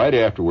 and right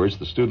afterwards,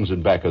 the students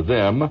in back of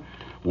them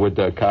would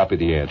copy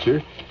the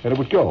answer, and it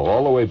would go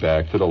all the way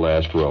back to the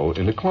last row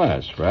in the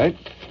class, right?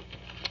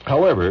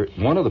 However,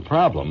 one of the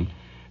problem,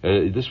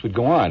 this would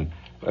go on.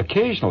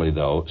 Occasionally,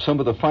 though, some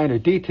of the finer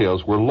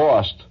details were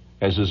lost,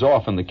 as is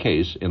often the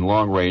case in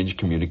long-range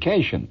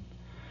communication.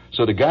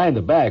 So the guy in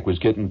the back was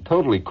getting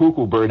totally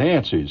cuckoo bird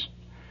answers.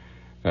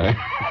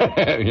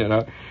 You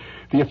know,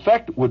 the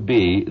effect would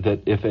be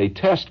that if a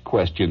test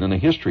question in a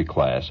history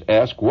class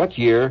asked what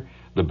year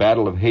the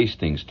Battle of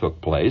Hastings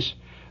took place,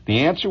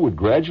 the answer would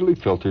gradually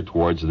filter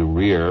towards the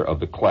rear of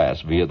the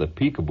class via the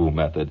peekaboo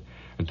method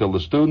until the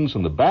students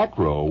in the back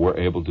row were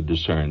able to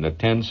discern that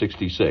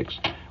 1066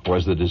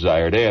 was the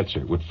desired answer.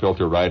 It would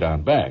filter right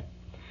on back.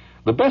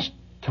 The best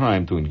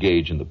time to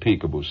engage in the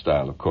peekaboo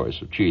style, of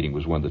course, of cheating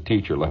was when the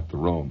teacher left the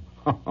room.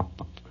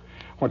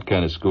 What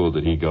kind of school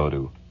did he go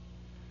to?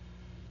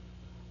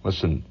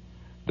 Listen,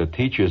 the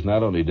teachers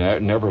not only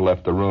never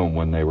left the room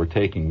when they were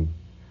taking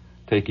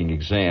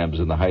exams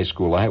in the high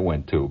school I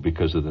went to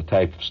because of the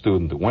type of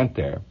student that went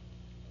there.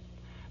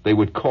 They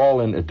would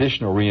call in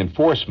additional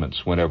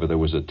reinforcements whenever there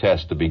was a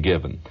test to be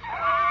given.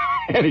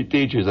 Any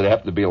teachers that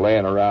happened to be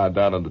laying around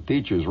down in the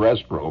teacher's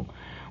restroom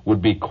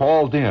would be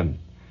called in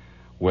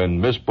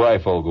when Miss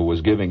Breifogel was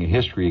giving a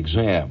history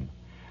exam,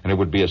 and it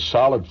would be a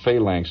solid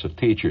phalanx of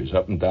teachers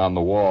up and down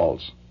the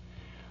walls,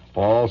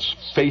 all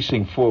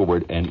facing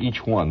forward and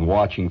each one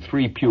watching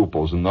 3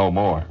 pupils and no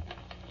more.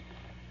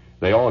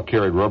 They all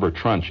carried rubber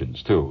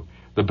truncheons, too.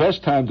 The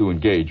best time to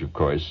engage, of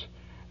course,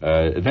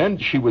 then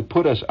she would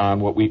put us on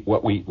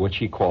what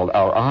she called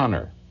our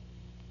honor.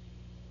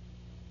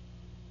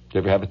 Did you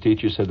ever have a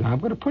teacher say, I'm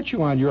going to put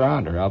you on your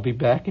honor. I'll be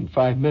back in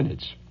 5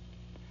 minutes.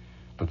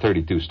 The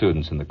 32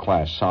 students in the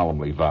class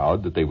solemnly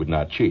vowed that they would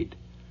not cheat.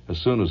 As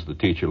soon as the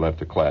teacher left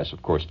the class,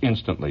 of course,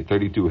 instantly,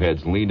 32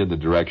 heads leaned in the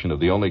direction of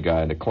the only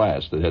guy in the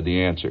class that had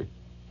the answer.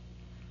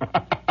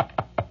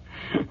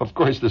 Of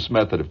course, this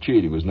method of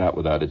cheating was not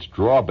without its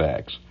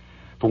drawbacks.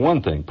 For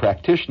one thing,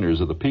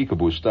 practitioners of the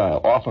peekaboo style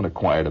often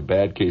acquired a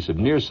bad case of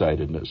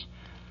nearsightedness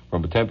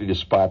from attempting to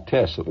spot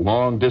tests at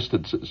long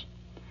distances.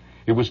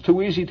 It was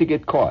too easy to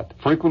get caught.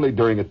 Frequently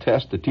during a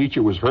test, the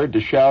teacher was heard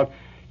to shout,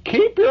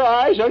 "Keep your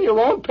eyes on your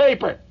own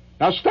paper.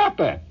 Now stop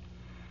that."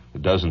 A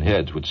dozen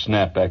heads would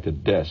snap back to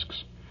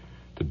desks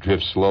to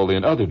drift slowly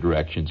in other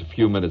directions a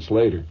few minutes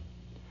later.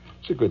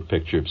 It's a good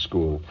picture of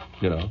school,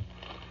 you know.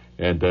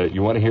 And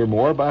you want to hear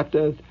more about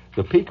the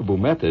peekaboo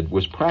method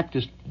was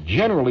practiced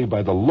generally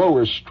by the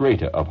lower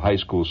strata of high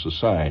school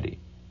society.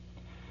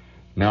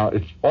 Now,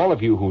 if all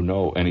of you who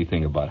know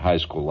anything about high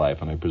school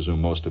life, and I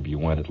presume most of you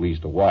went at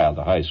least a while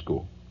to high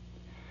school,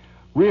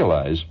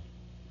 realize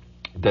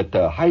that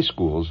high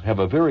schools have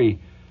a very,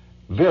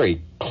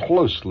 very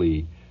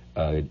closely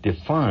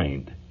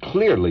defined,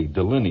 clearly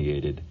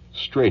delineated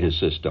strata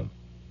system.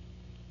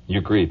 You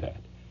agree that?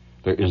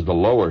 There is the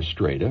lower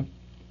strata,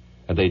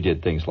 and they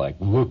did things like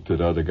looked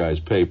at other guys'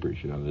 papers,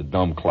 you know, the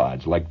dumb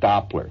clods, like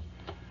Doppler.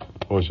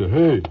 Or say,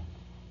 hey,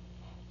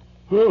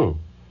 oh.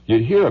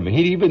 You'd hear him.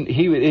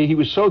 He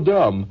was so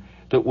dumb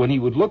that when he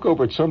would look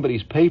over at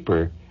somebody's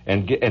paper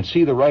and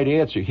see the right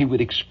answer, he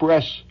would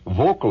express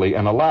vocally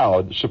and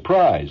aloud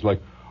surprise,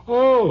 like,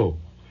 oh.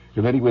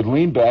 And then he would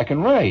lean back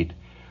and write,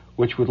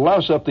 which would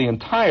louse up the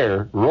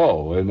entire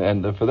row.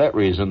 And for that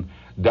reason,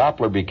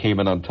 Doppler became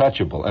an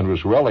untouchable and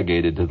was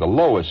relegated to the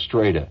lowest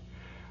strata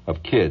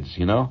of kids,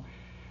 you know.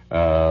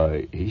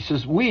 He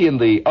says, we in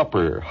the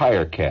upper,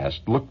 higher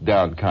caste looked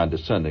down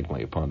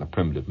condescendingly upon the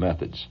primitive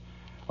methods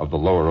of the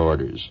lower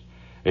orders.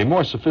 A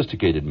more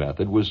sophisticated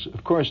method was,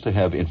 of course, to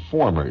have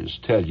informers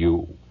tell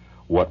you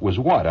what was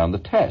what on the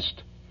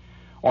test.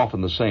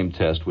 Often the same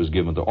test was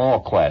given to all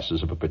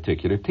classes of a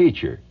particular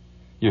teacher.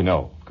 You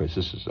know, because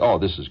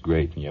this is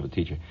great when you have a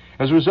teacher.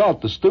 As a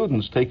result, the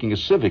students taking a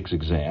civics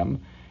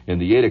exam in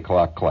the 8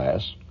 o'clock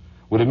class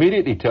would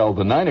immediately tell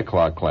the 9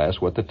 o'clock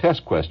class what the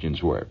test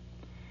questions were.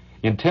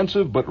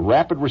 Intensive but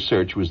rapid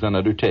research was then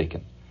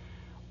undertaken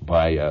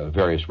by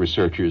various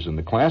researchers in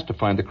the class to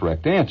find the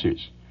correct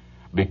answers.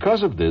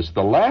 Because of this,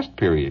 the last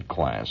period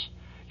class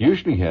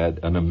usually had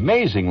an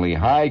amazingly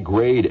high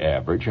grade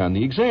average on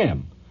the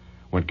exam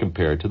when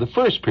compared to the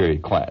first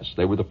period class.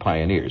 They were the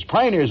pioneers.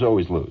 Pioneers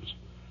always lose.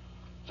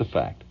 It's a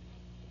fact.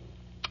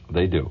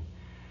 They do.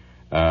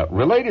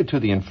 Related to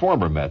the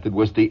informer method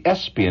was the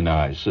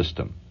espionage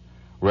system.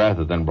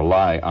 Rather than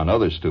rely on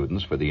other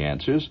students for the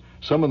answers,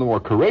 some of the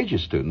more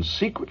courageous students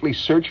secretly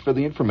searched for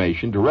the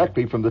information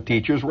directly from the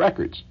teacher's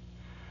records.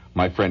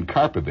 My friend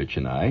Karpovich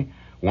and I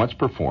once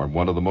performed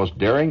one of the most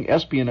daring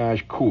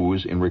espionage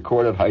coups in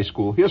recorded high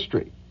school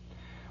history.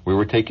 We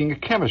were taking a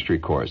chemistry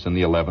course in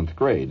the 11th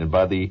grade, and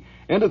by the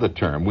end of the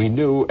term, we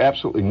knew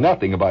absolutely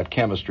nothing about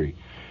chemistry.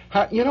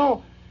 You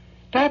know,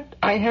 that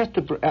I have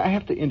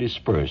to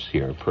intersperse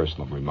here a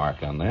personal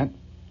remark on that.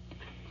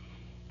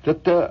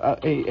 That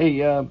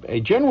a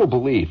general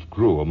belief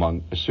grew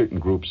among certain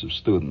groups of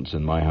students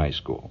in my high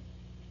school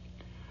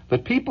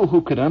that people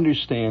who could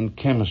understand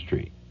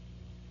chemistry,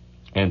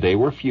 and they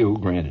were few,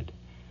 granted,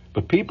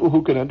 But people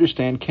who could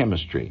understand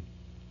chemistry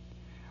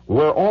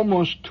were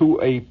almost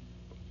to a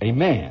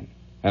man,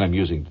 and I'm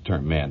using the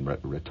term man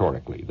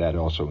rhetorically, that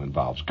also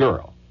involves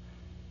girl,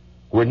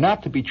 were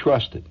not to be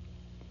trusted.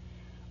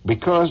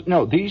 Because,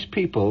 no, these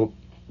people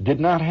did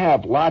not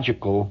have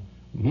logical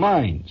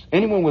minds.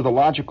 Anyone with a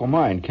logical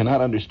mind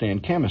cannot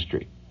understand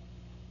chemistry.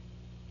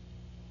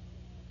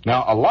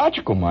 Now, a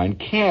logical mind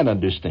can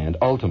understand,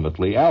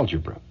 ultimately,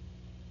 algebra.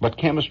 But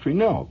chemistry,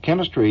 no.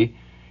 Chemistry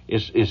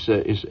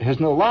has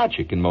no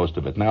logic in most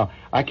of it. Now,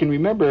 I can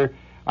remember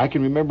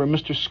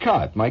Mr.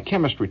 Scott, my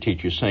chemistry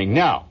teacher, saying,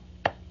 now,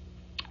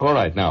 all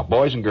right, now,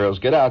 boys and girls,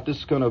 get out. This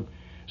is going to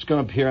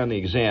appear on the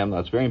exam. Now,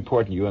 it's very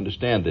important you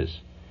understand this.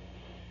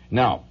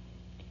 Now,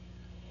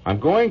 I'm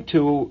going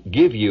to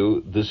give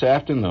you, this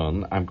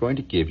afternoon,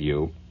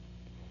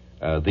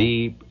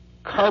 the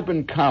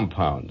carbon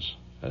compounds,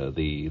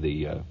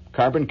 the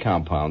carbon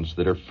compounds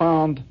that are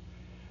found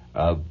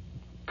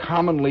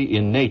commonly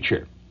in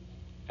nature.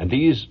 And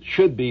these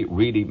should be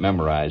really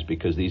memorized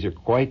because these are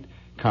quite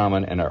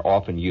common and are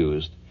often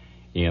used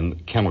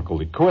in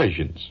chemical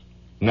equations.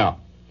 Now,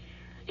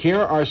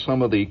 here are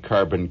some of the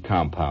carbon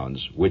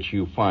compounds which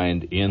you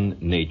find in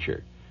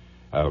nature.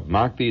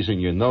 Mark these in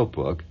your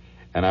notebook,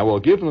 and I will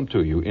give them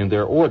to you in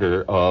their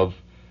order of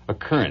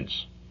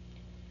occurrence.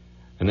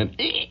 And then,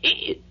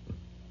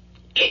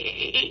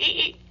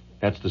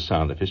 that's the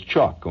sound of his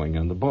chalk going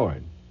on the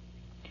board.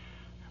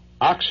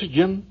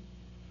 Oxygen,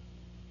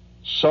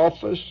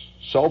 sulfur,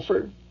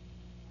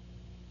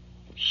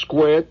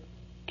 squared,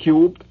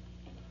 cubed,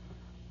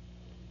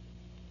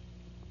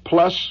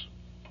 plus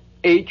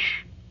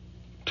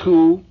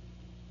H2O,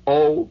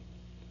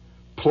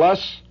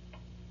 plus,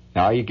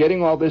 now are you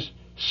getting all this?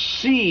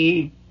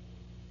 C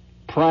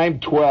prime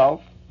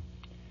 12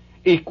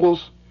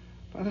 equals,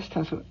 well, this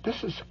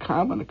is a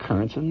common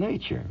occurrence in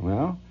nature.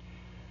 Well,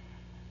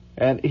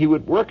 and he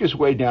would work his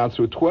way down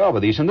through 12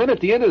 of these, and then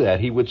at the end of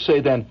that he would say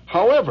then,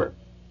 however,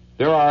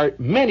 there are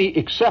many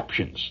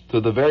exceptions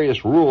to the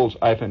various rules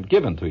I've been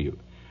given to you.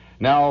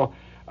 Now,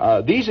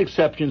 these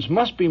exceptions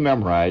must be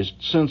memorized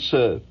since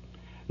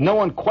no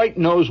one quite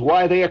knows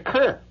why they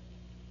occur.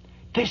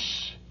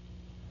 This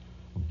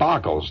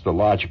boggles the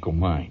logical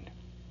mind.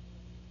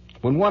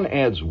 When one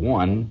adds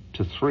 1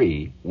 to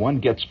 3, one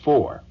gets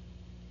 4,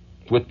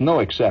 with no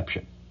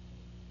exception.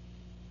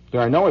 There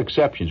are no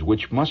exceptions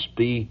which must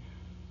be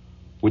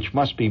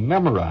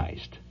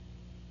memorized,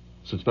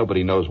 since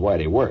nobody knows why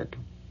they work.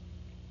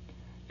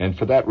 And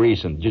for that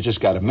reason, you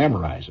just got to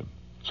memorize them.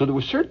 So there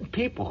were certain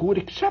people who would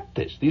accept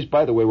this. These,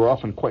 by the way, were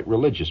often quite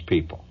religious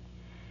people,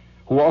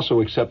 who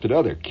also accepted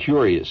other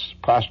curious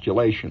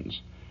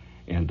postulations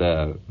and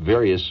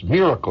various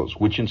miracles,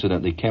 which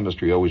incidentally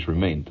chemistry always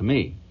remained to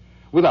me,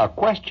 without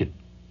question.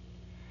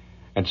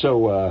 And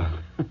so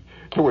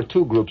there were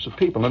two groups of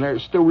people, and there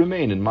still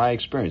remain, in my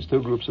experience,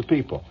 two groups of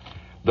people.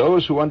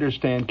 Those who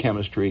understand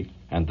chemistry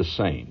and the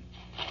sane.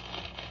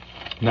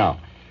 Now,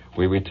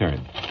 we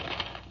return.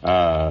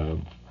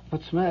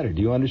 What's the matter?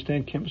 Do you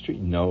understand chemistry?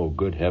 No,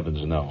 good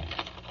heavens, no.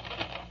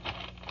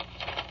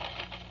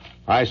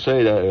 I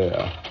say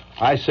to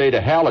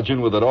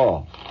halogen with it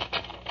all.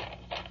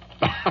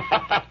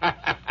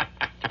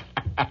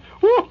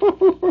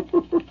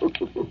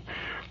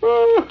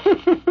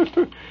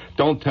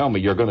 Don't tell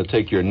me you're going to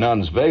take your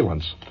nun's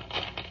valence.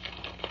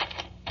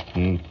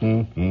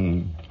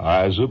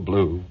 Eyes are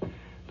blue.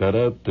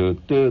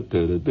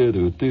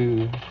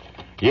 Da-da-do-do-do-do-do-do.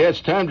 Yeah,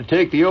 it's time to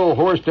take the old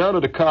horse down to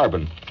the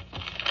carbon.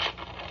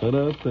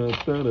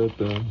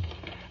 Da-da-da-da-da-da.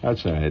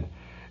 That's right.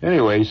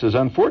 Anyway, he says,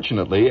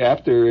 unfortunately,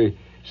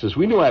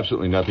 we knew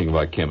absolutely nothing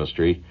about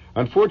chemistry.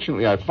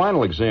 Unfortunately, our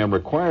final exam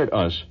required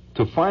us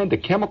to find the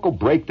chemical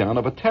breakdown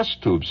of a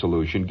test tube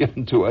solution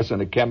given to us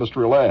in a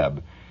chemistry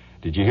lab.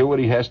 Did you hear what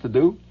he has to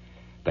do?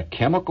 The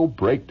chemical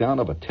breakdown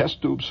of a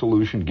test tube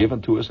solution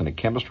given to us in a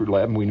chemistry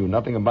lab, and we knew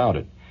nothing about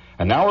it.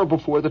 An hour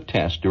before the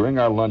test, during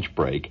our lunch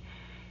break,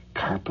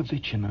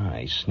 Karpovich and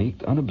I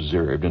sneaked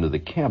unobserved into the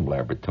chem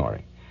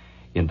laboratory.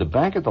 In the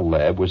back of the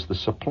lab was the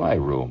supply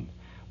room,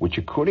 which,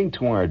 according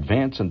to our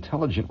advance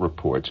intelligent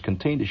reports,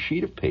 contained a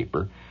sheet of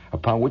paper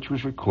upon which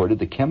was recorded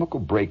the chemical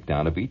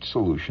breakdown of each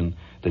solution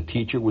the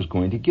teacher was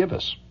going to give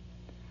us.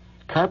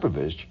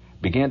 Karpovich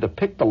began to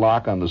pick the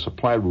lock on the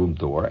supply room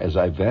door as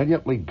I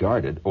valiantly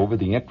guarded over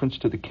the entrance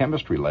to the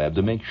chemistry lab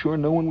to make sure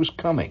no one was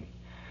coming.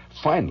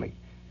 Finally,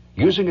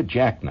 using a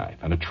jackknife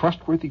and a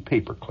trustworthy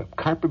paperclip,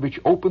 Karpovich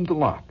opened the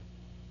lock.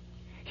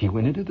 He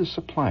went into the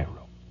supply room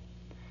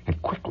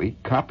and quickly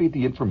copied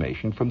the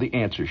information from the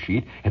answer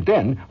sheet and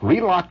then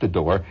relocked the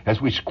door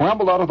as we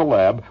scrambled out of the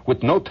lab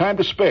with no time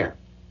to spare.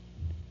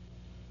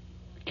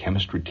 The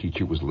chemistry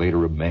teacher was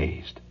later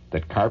amazed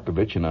that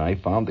Karpovich and I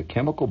found the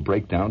chemical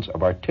breakdowns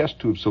of our test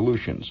tube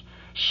solutions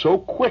so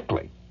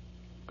quickly,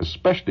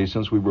 especially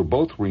since we were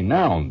both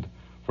renowned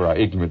for our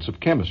ignorance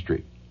of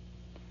chemistry.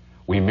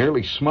 We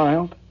merely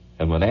smiled,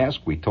 and when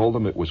asked, we told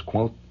him it was,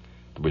 quote,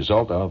 the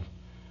result of,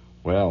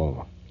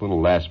 well, a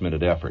little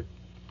last-minute effort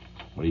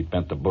when he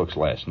bent the books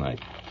last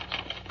night.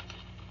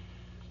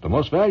 The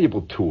most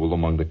valuable tool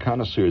among the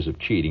connoisseurs of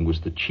cheating was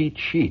the cheat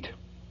sheet.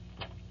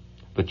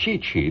 The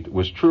cheat sheet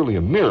was truly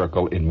a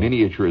miracle in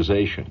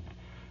miniaturization.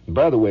 And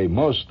by the way,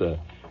 most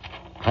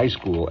high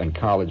school and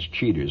college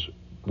cheaters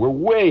were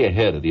way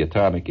ahead of the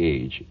atomic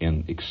age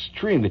and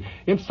extremely.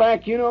 In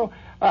fact, you know,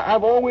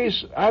 I've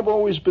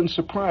always been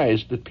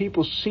surprised that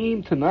people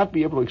seem to not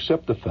be able to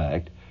accept the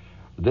fact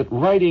that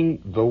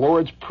writing the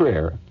Lord's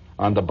Prayer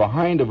on the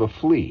behind of a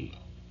flea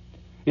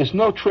is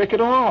no trick at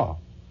all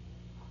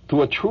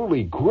to a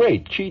truly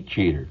great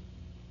cheater.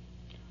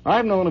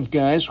 I've known of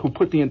guys who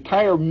put the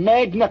entire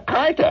Magna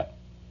Carta,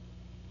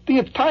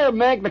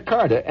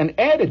 and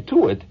added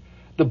to it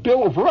the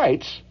Bill of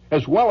Rights,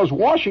 as well as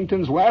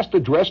Washington's last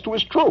address to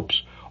his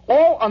troops,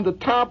 all on the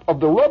top of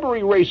the rubber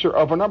eraser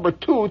of a number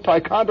 2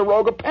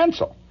 Ticonderoga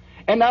pencil.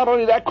 And not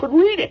only that, could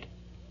read it,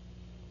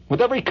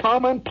 with every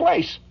comma in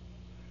place.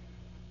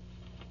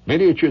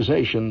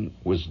 Miniaturization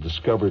was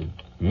discovered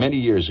many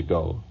years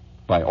ago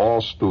by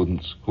all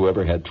students who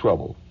ever had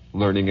trouble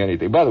learning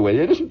anything. By the way,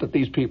 it isn't that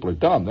these people are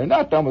dumb. They're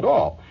not dumb at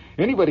all.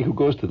 Anybody who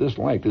goes to this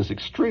length is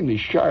extremely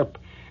sharp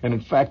and,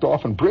 in fact,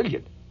 often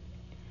brilliant.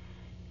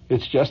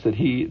 It's just that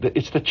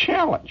it's the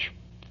challenge.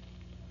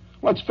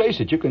 Let's face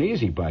it, you can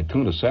easily buy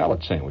tuna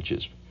salad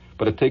sandwiches,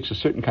 but it takes a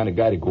certain kind of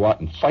guy to go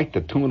out and fight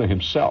the tuna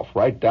himself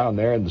right down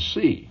there in the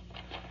sea.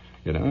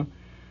 You know?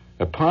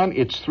 Upon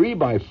its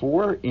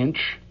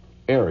 3-by-4-inch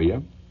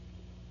area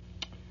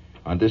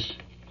on this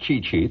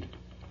cheat sheet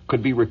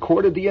could be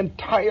recorded the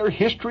entire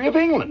history of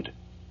England.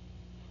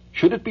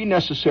 Should it be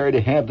necessary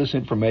to have this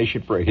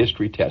information for a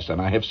history test,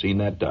 and I have seen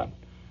that done.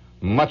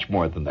 Much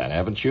more than that,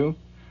 haven't you?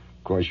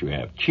 Of course you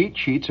have. Cheat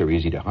sheets are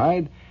easy to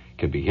hide,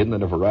 can be hidden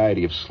in a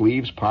variety of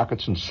sleeves,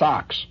 pockets, and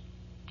socks.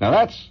 Now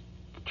that's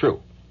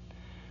true.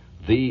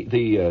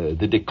 The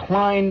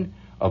decline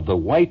of the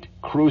white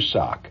crew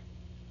sock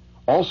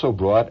also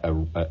brought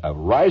a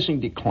rising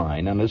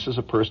decline, and this is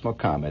a personal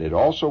comment, it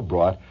also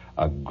brought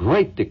a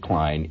great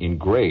decline in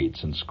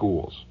grades in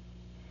schools.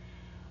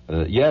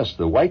 Yes,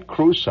 the white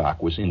crew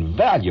sock was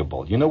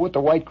invaluable. You know what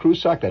the white crew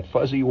sock, that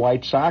fuzzy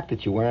white sock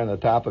that you wear on the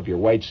top of your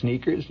white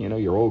sneakers, you know,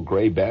 your old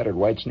gray battered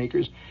white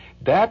sneakers?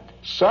 That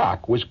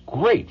sock was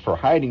great for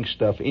hiding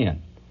stuff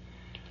in.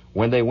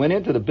 When they went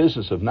into the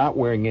business of not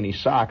wearing any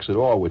socks at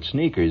all with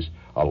sneakers,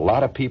 a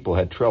lot of people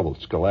had trouble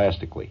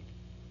scholastically.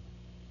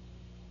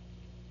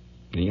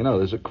 You know,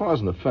 there's a cause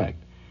and effect.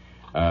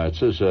 It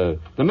says, the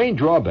main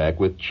drawback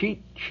with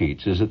cheat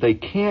sheets is that they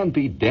can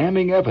be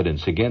damning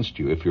evidence against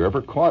you if you're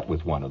ever caught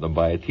with one of them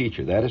by a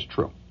teacher. That is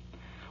true.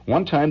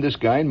 One time, this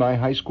guy in my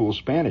high school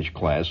Spanish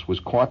class was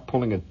caught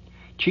pulling a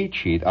cheat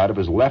sheet out of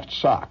his left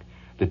sock.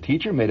 The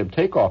teacher made him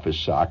take off his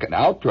sock, and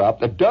out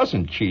dropped a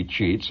dozen cheat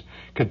sheets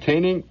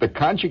containing the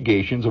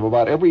conjugations of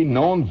about every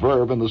known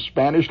verb in the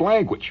Spanish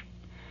language.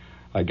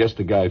 I guess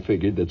the guy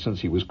figured that since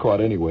he was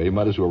caught anyway, he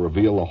might as well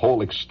reveal the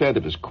whole extent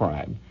of his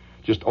crime.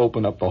 Just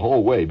open up the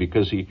whole way,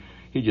 because he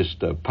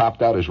just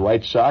popped out his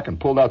right sock and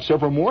pulled out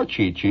several more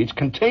cheat sheets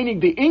containing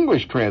the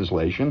English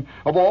translation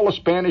of all the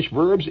Spanish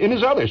verbs in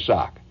his other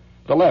sock,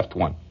 the left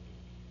one.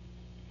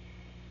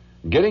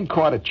 Getting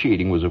caught at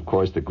cheating was, of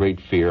course, the great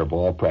fear of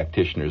all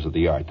practitioners of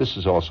the art. This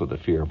is also the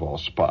fear of all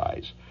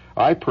spies.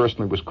 I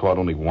personally was caught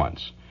only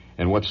once,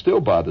 and what still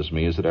bothers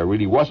me is that I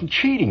really wasn't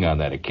cheating on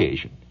that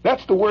occasion.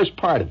 That's the worst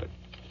part of it.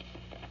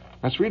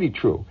 That's really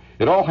true.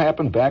 It all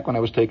happened back when I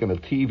was taking a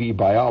TV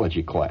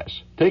biology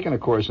class. Taking a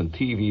course in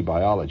TV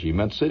biology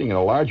meant sitting in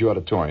a large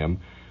auditorium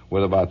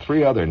with about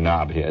 3 other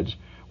knobheads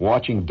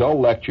watching dull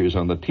lectures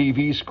on the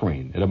TV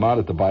screen. It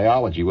amounted to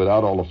biology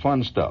without all the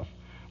fun stuff,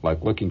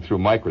 like looking through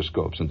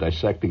microscopes and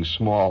dissecting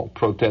small,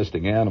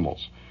 protesting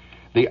animals.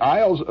 The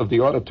aisles of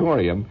the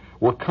auditorium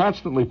were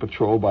constantly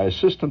patrolled by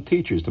assistant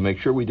teachers to make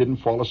sure we didn't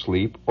fall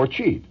asleep or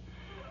cheat.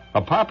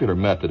 A popular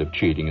method of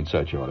cheating in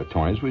such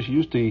auditoriums was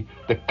used the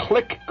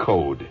click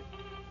code.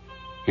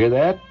 Hear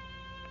that?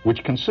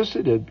 Which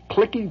consisted of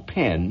clicking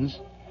pens.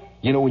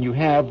 You know, when you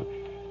have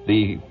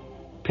the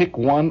pick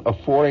one of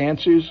 4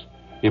 answers,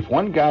 if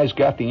one guy's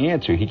got the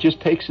answer, he just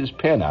takes his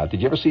pen out.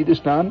 Did you ever see this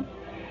done?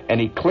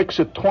 And he clicks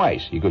it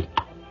twice. He goes,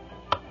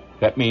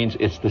 that means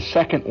it's the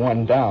second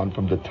one down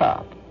from the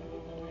top.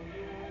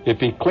 If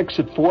he clicks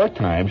it 4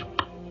 times,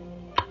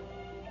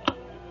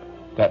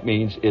 that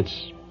means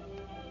it's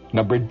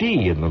number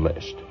D in the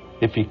list.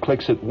 If he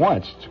clicks it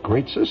once, it's a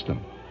great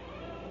system.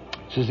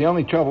 Says the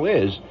only trouble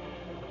is,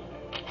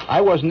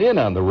 I wasn't in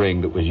on the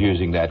ring that was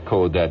using that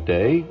code that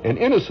day, and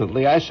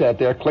innocently I sat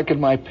there clicking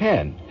my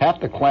pen.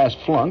 Half the class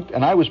flunked,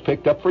 and I was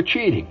picked up for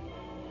cheating.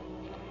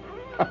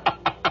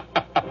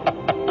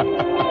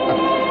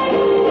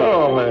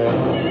 Oh,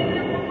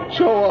 man.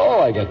 So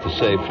all I got to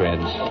say,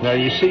 friends, now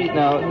you see,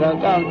 now,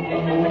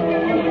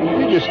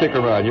 you just stick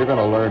around. You're going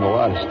to learn a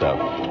lot of stuff.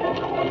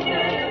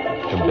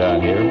 Come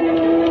down here.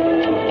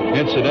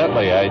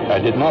 Incidentally, I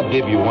did not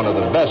give you one of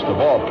the best of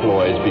all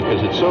ploys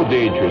because it's so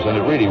dangerous and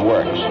it really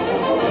works.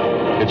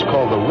 It's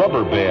called the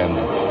rubber band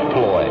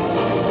ploy.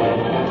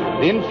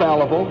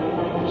 Infallible.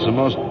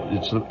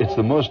 It's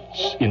the most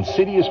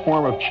insidious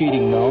form of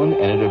cheating known,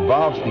 and it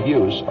involves the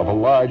use of a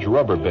large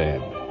rubber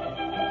band.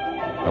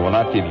 I will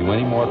not give you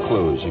any more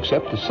clues,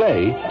 except to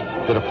say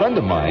that a friend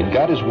of mine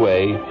got his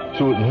way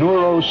to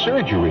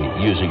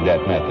neurosurgery using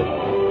that method.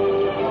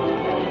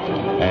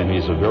 And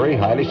he's a very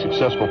highly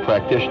successful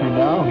practitioner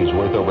now. He's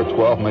worth over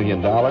 $12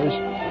 million,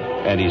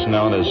 and he's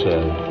known as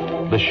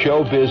the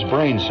showbiz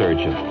brain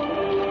surgeon.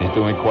 He's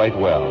doing quite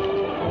well.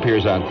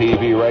 Appears on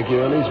TV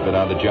regularly. He's been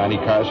on the Johnny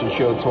Carson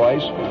show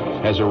twice.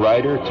 Has a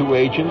writer, 2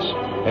 agents,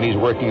 and he's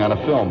working on a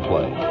film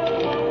play.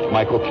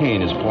 Michael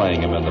Caine is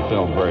playing him in the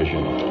film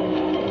version.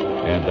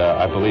 And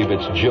I believe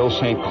it's Jill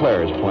St.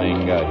 Clair is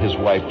playing his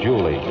wife,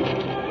 Julie.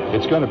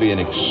 It's going to be an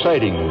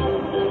exciting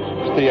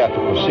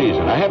theatrical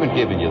season. I haven't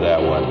given you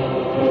that one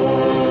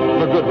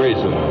for good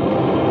reason.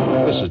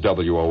 This is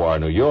WOR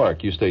New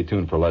York. You stay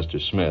tuned for Lester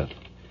Smith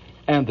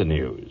and the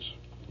news.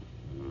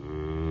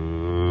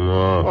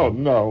 Oh,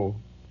 no.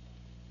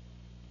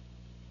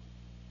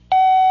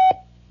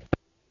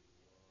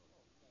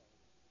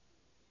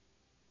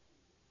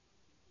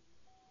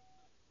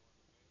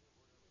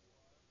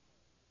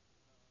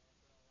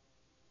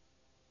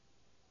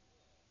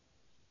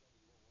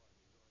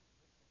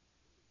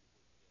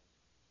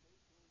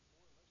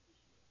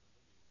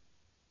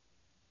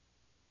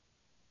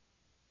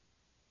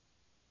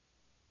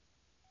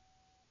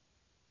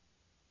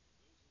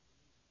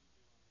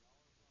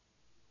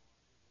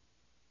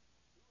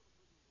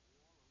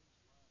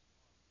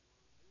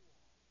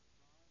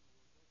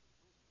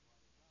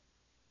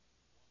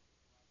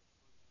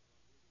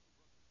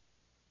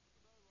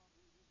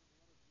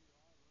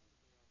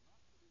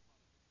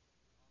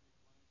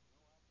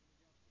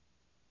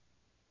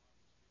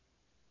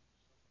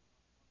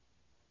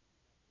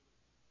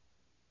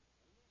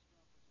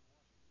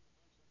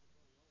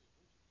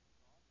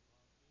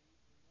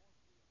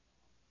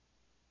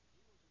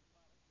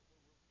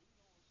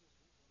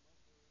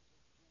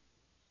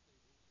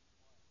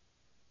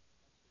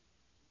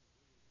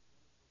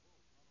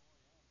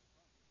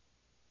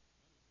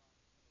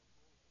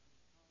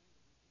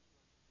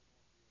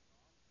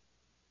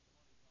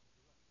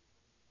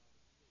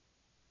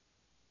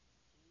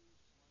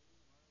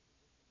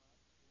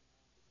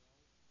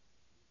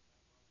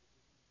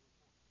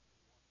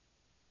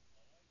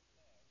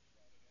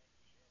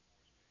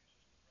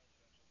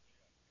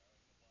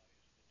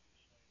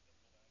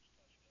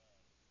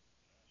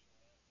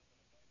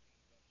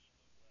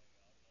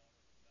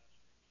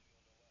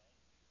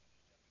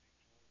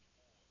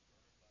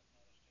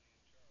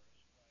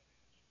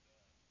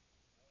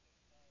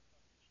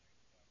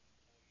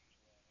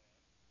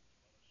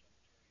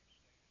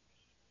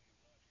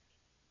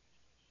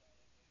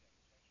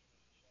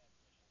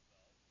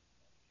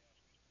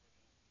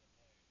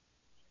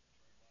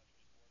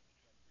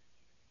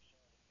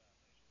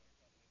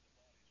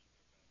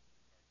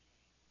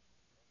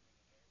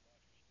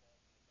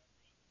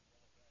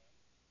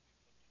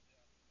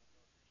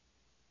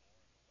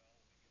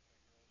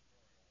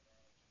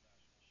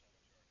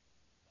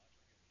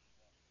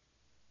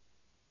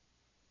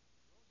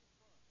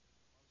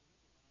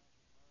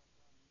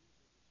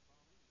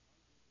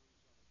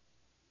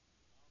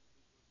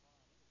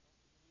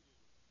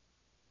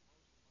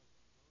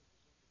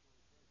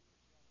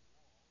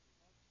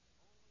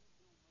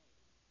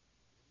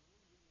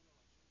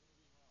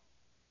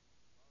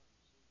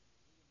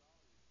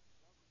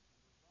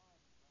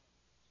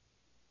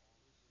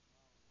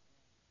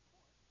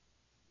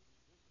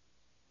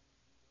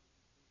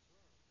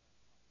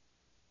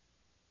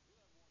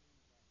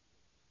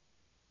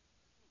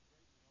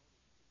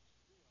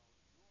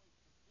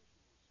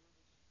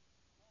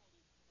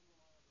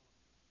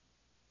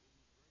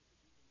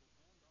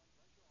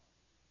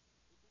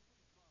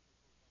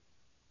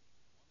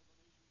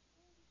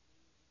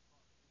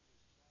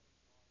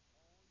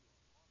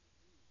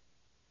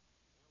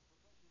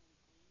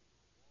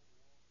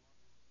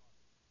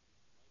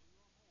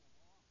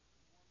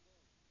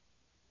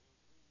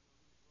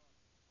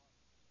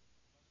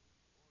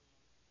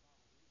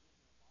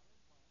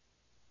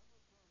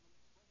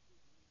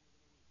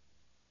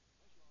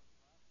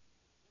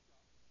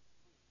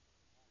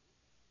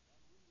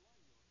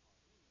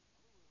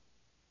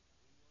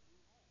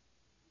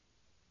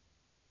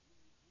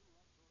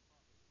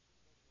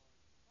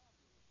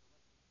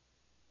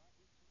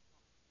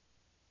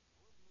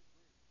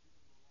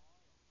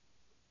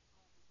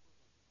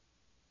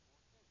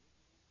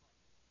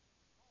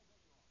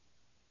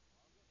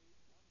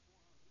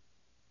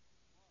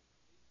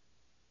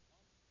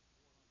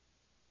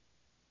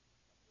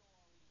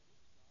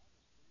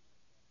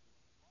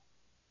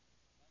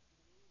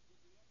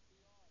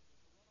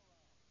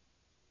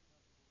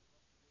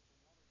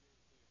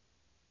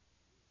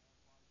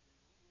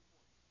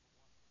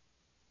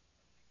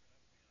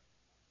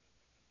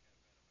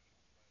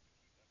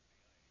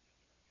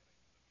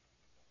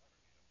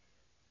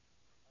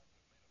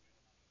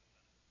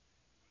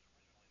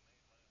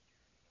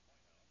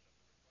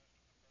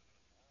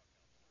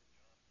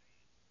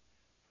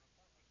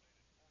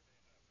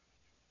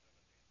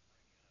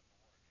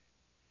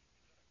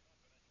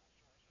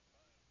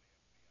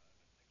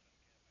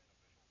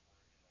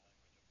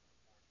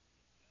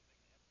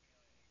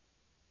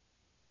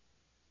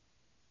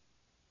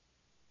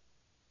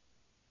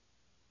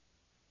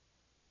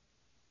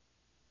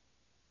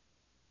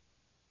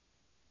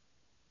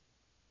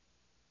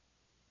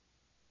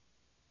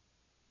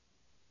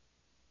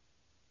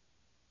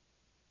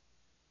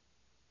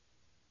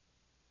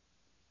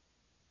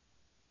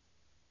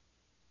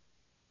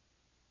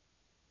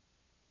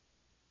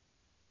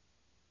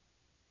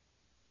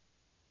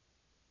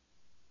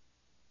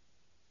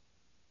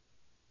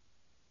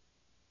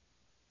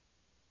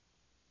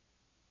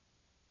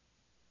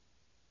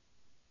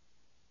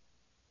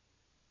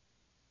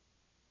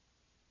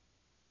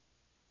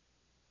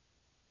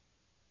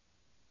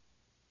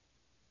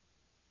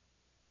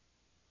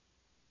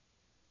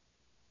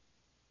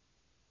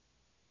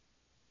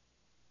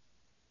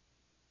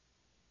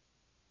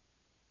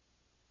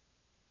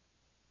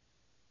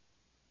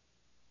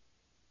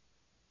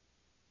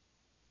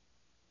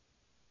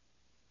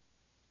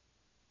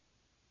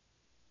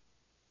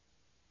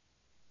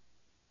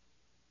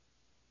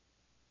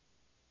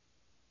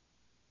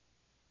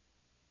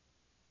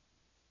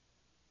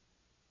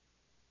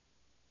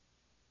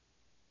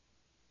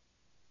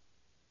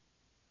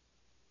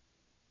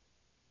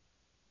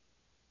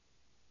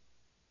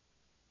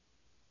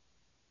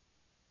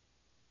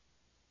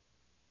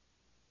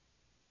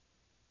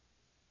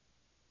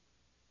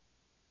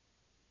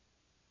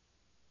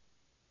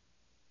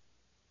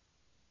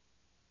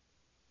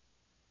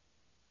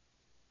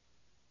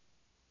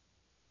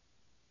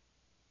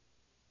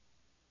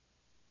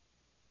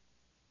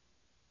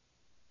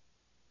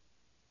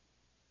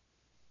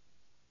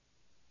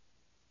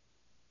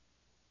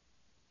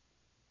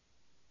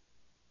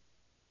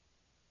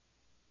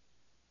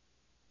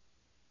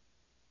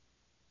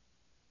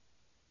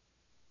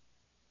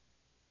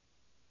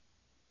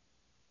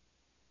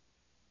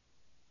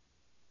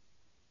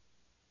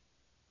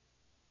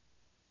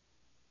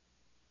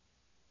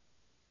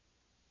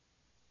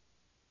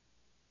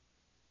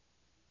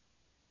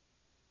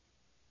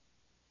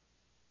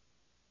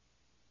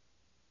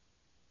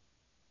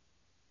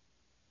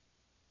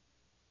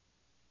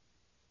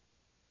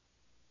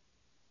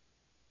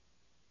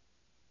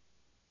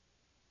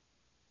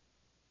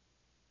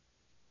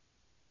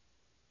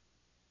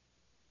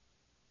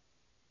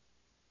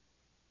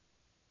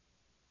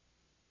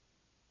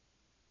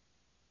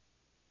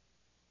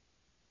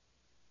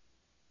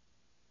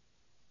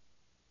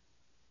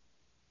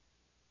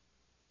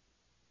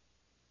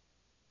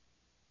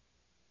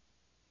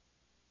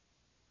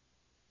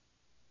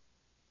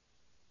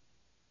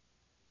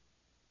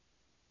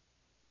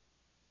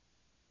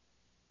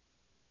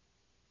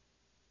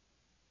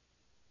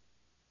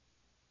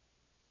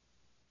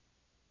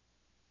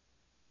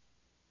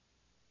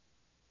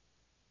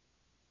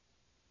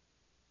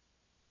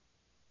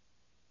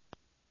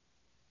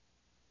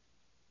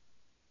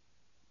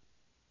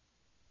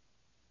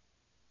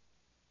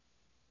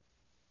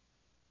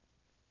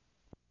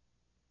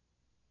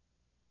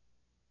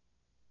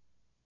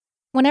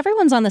 When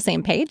everyone's on the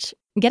same page,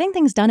 getting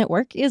things done at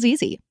work is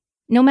easy.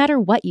 No matter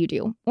what you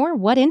do or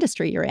what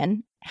industry you're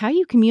in, how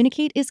you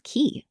communicate is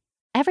key.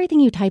 Everything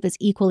you type is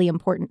equally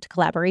important to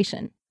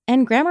collaboration,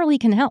 and Grammarly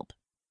can help.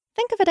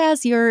 Think of it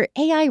as your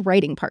AI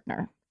writing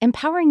partner,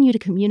 empowering you to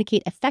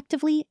communicate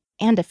effectively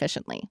and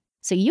efficiently,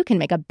 so you can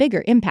make a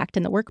bigger impact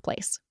in the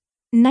workplace.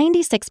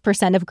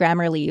 96% of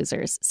Grammarly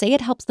users say it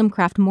helps them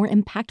craft more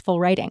impactful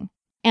writing.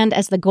 And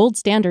as the gold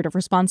standard of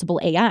responsible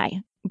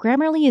AI,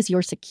 Grammarly is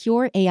your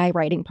secure AI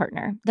writing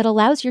partner that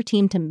allows your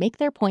team to make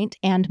their point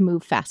and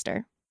move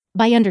faster.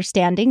 By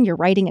understanding your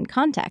writing and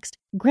context,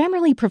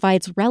 Grammarly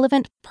provides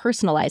relevant,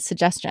 personalized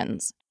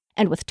suggestions.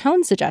 And with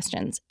tone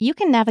suggestions, you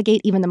can navigate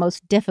even the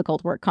most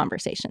difficult work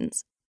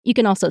conversations. You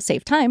can also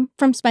save time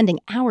from spending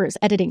hours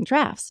editing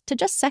drafts to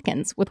just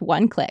seconds with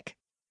one click.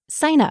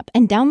 Sign up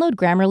and download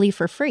Grammarly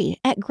for free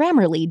at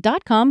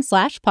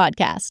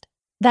Grammarly.com/podcast.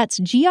 That's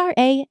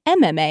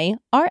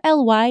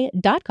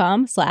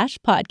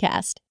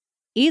GRAMMARLY.com/podcast.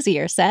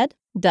 Easier said,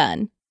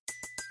 done.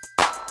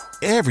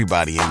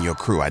 Everybody in your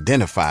crew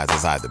identifies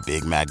as either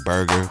Big Mac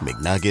Burger,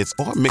 McNuggets,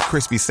 or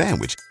McCrispy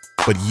Sandwich.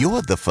 But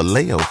you're the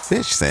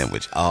Filet-O-Fish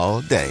Sandwich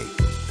all day.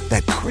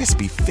 That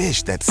crispy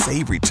fish, that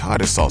savory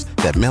tartar sauce,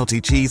 that melty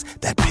cheese,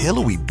 that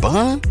pillowy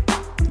bun.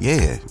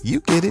 Yeah, you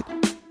get it.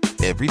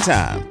 Every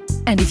time.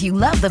 And if you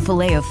love the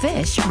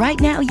Filet-O-Fish, right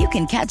now you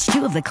can catch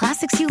two of the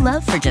classics you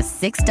love for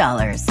just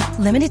 $6.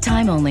 Limited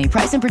time only.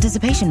 Price and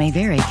participation may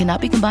vary.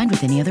 Cannot be combined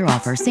with any other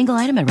offer. Single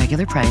item at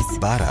regular price.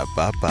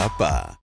 Ba-da-ba-ba-ba.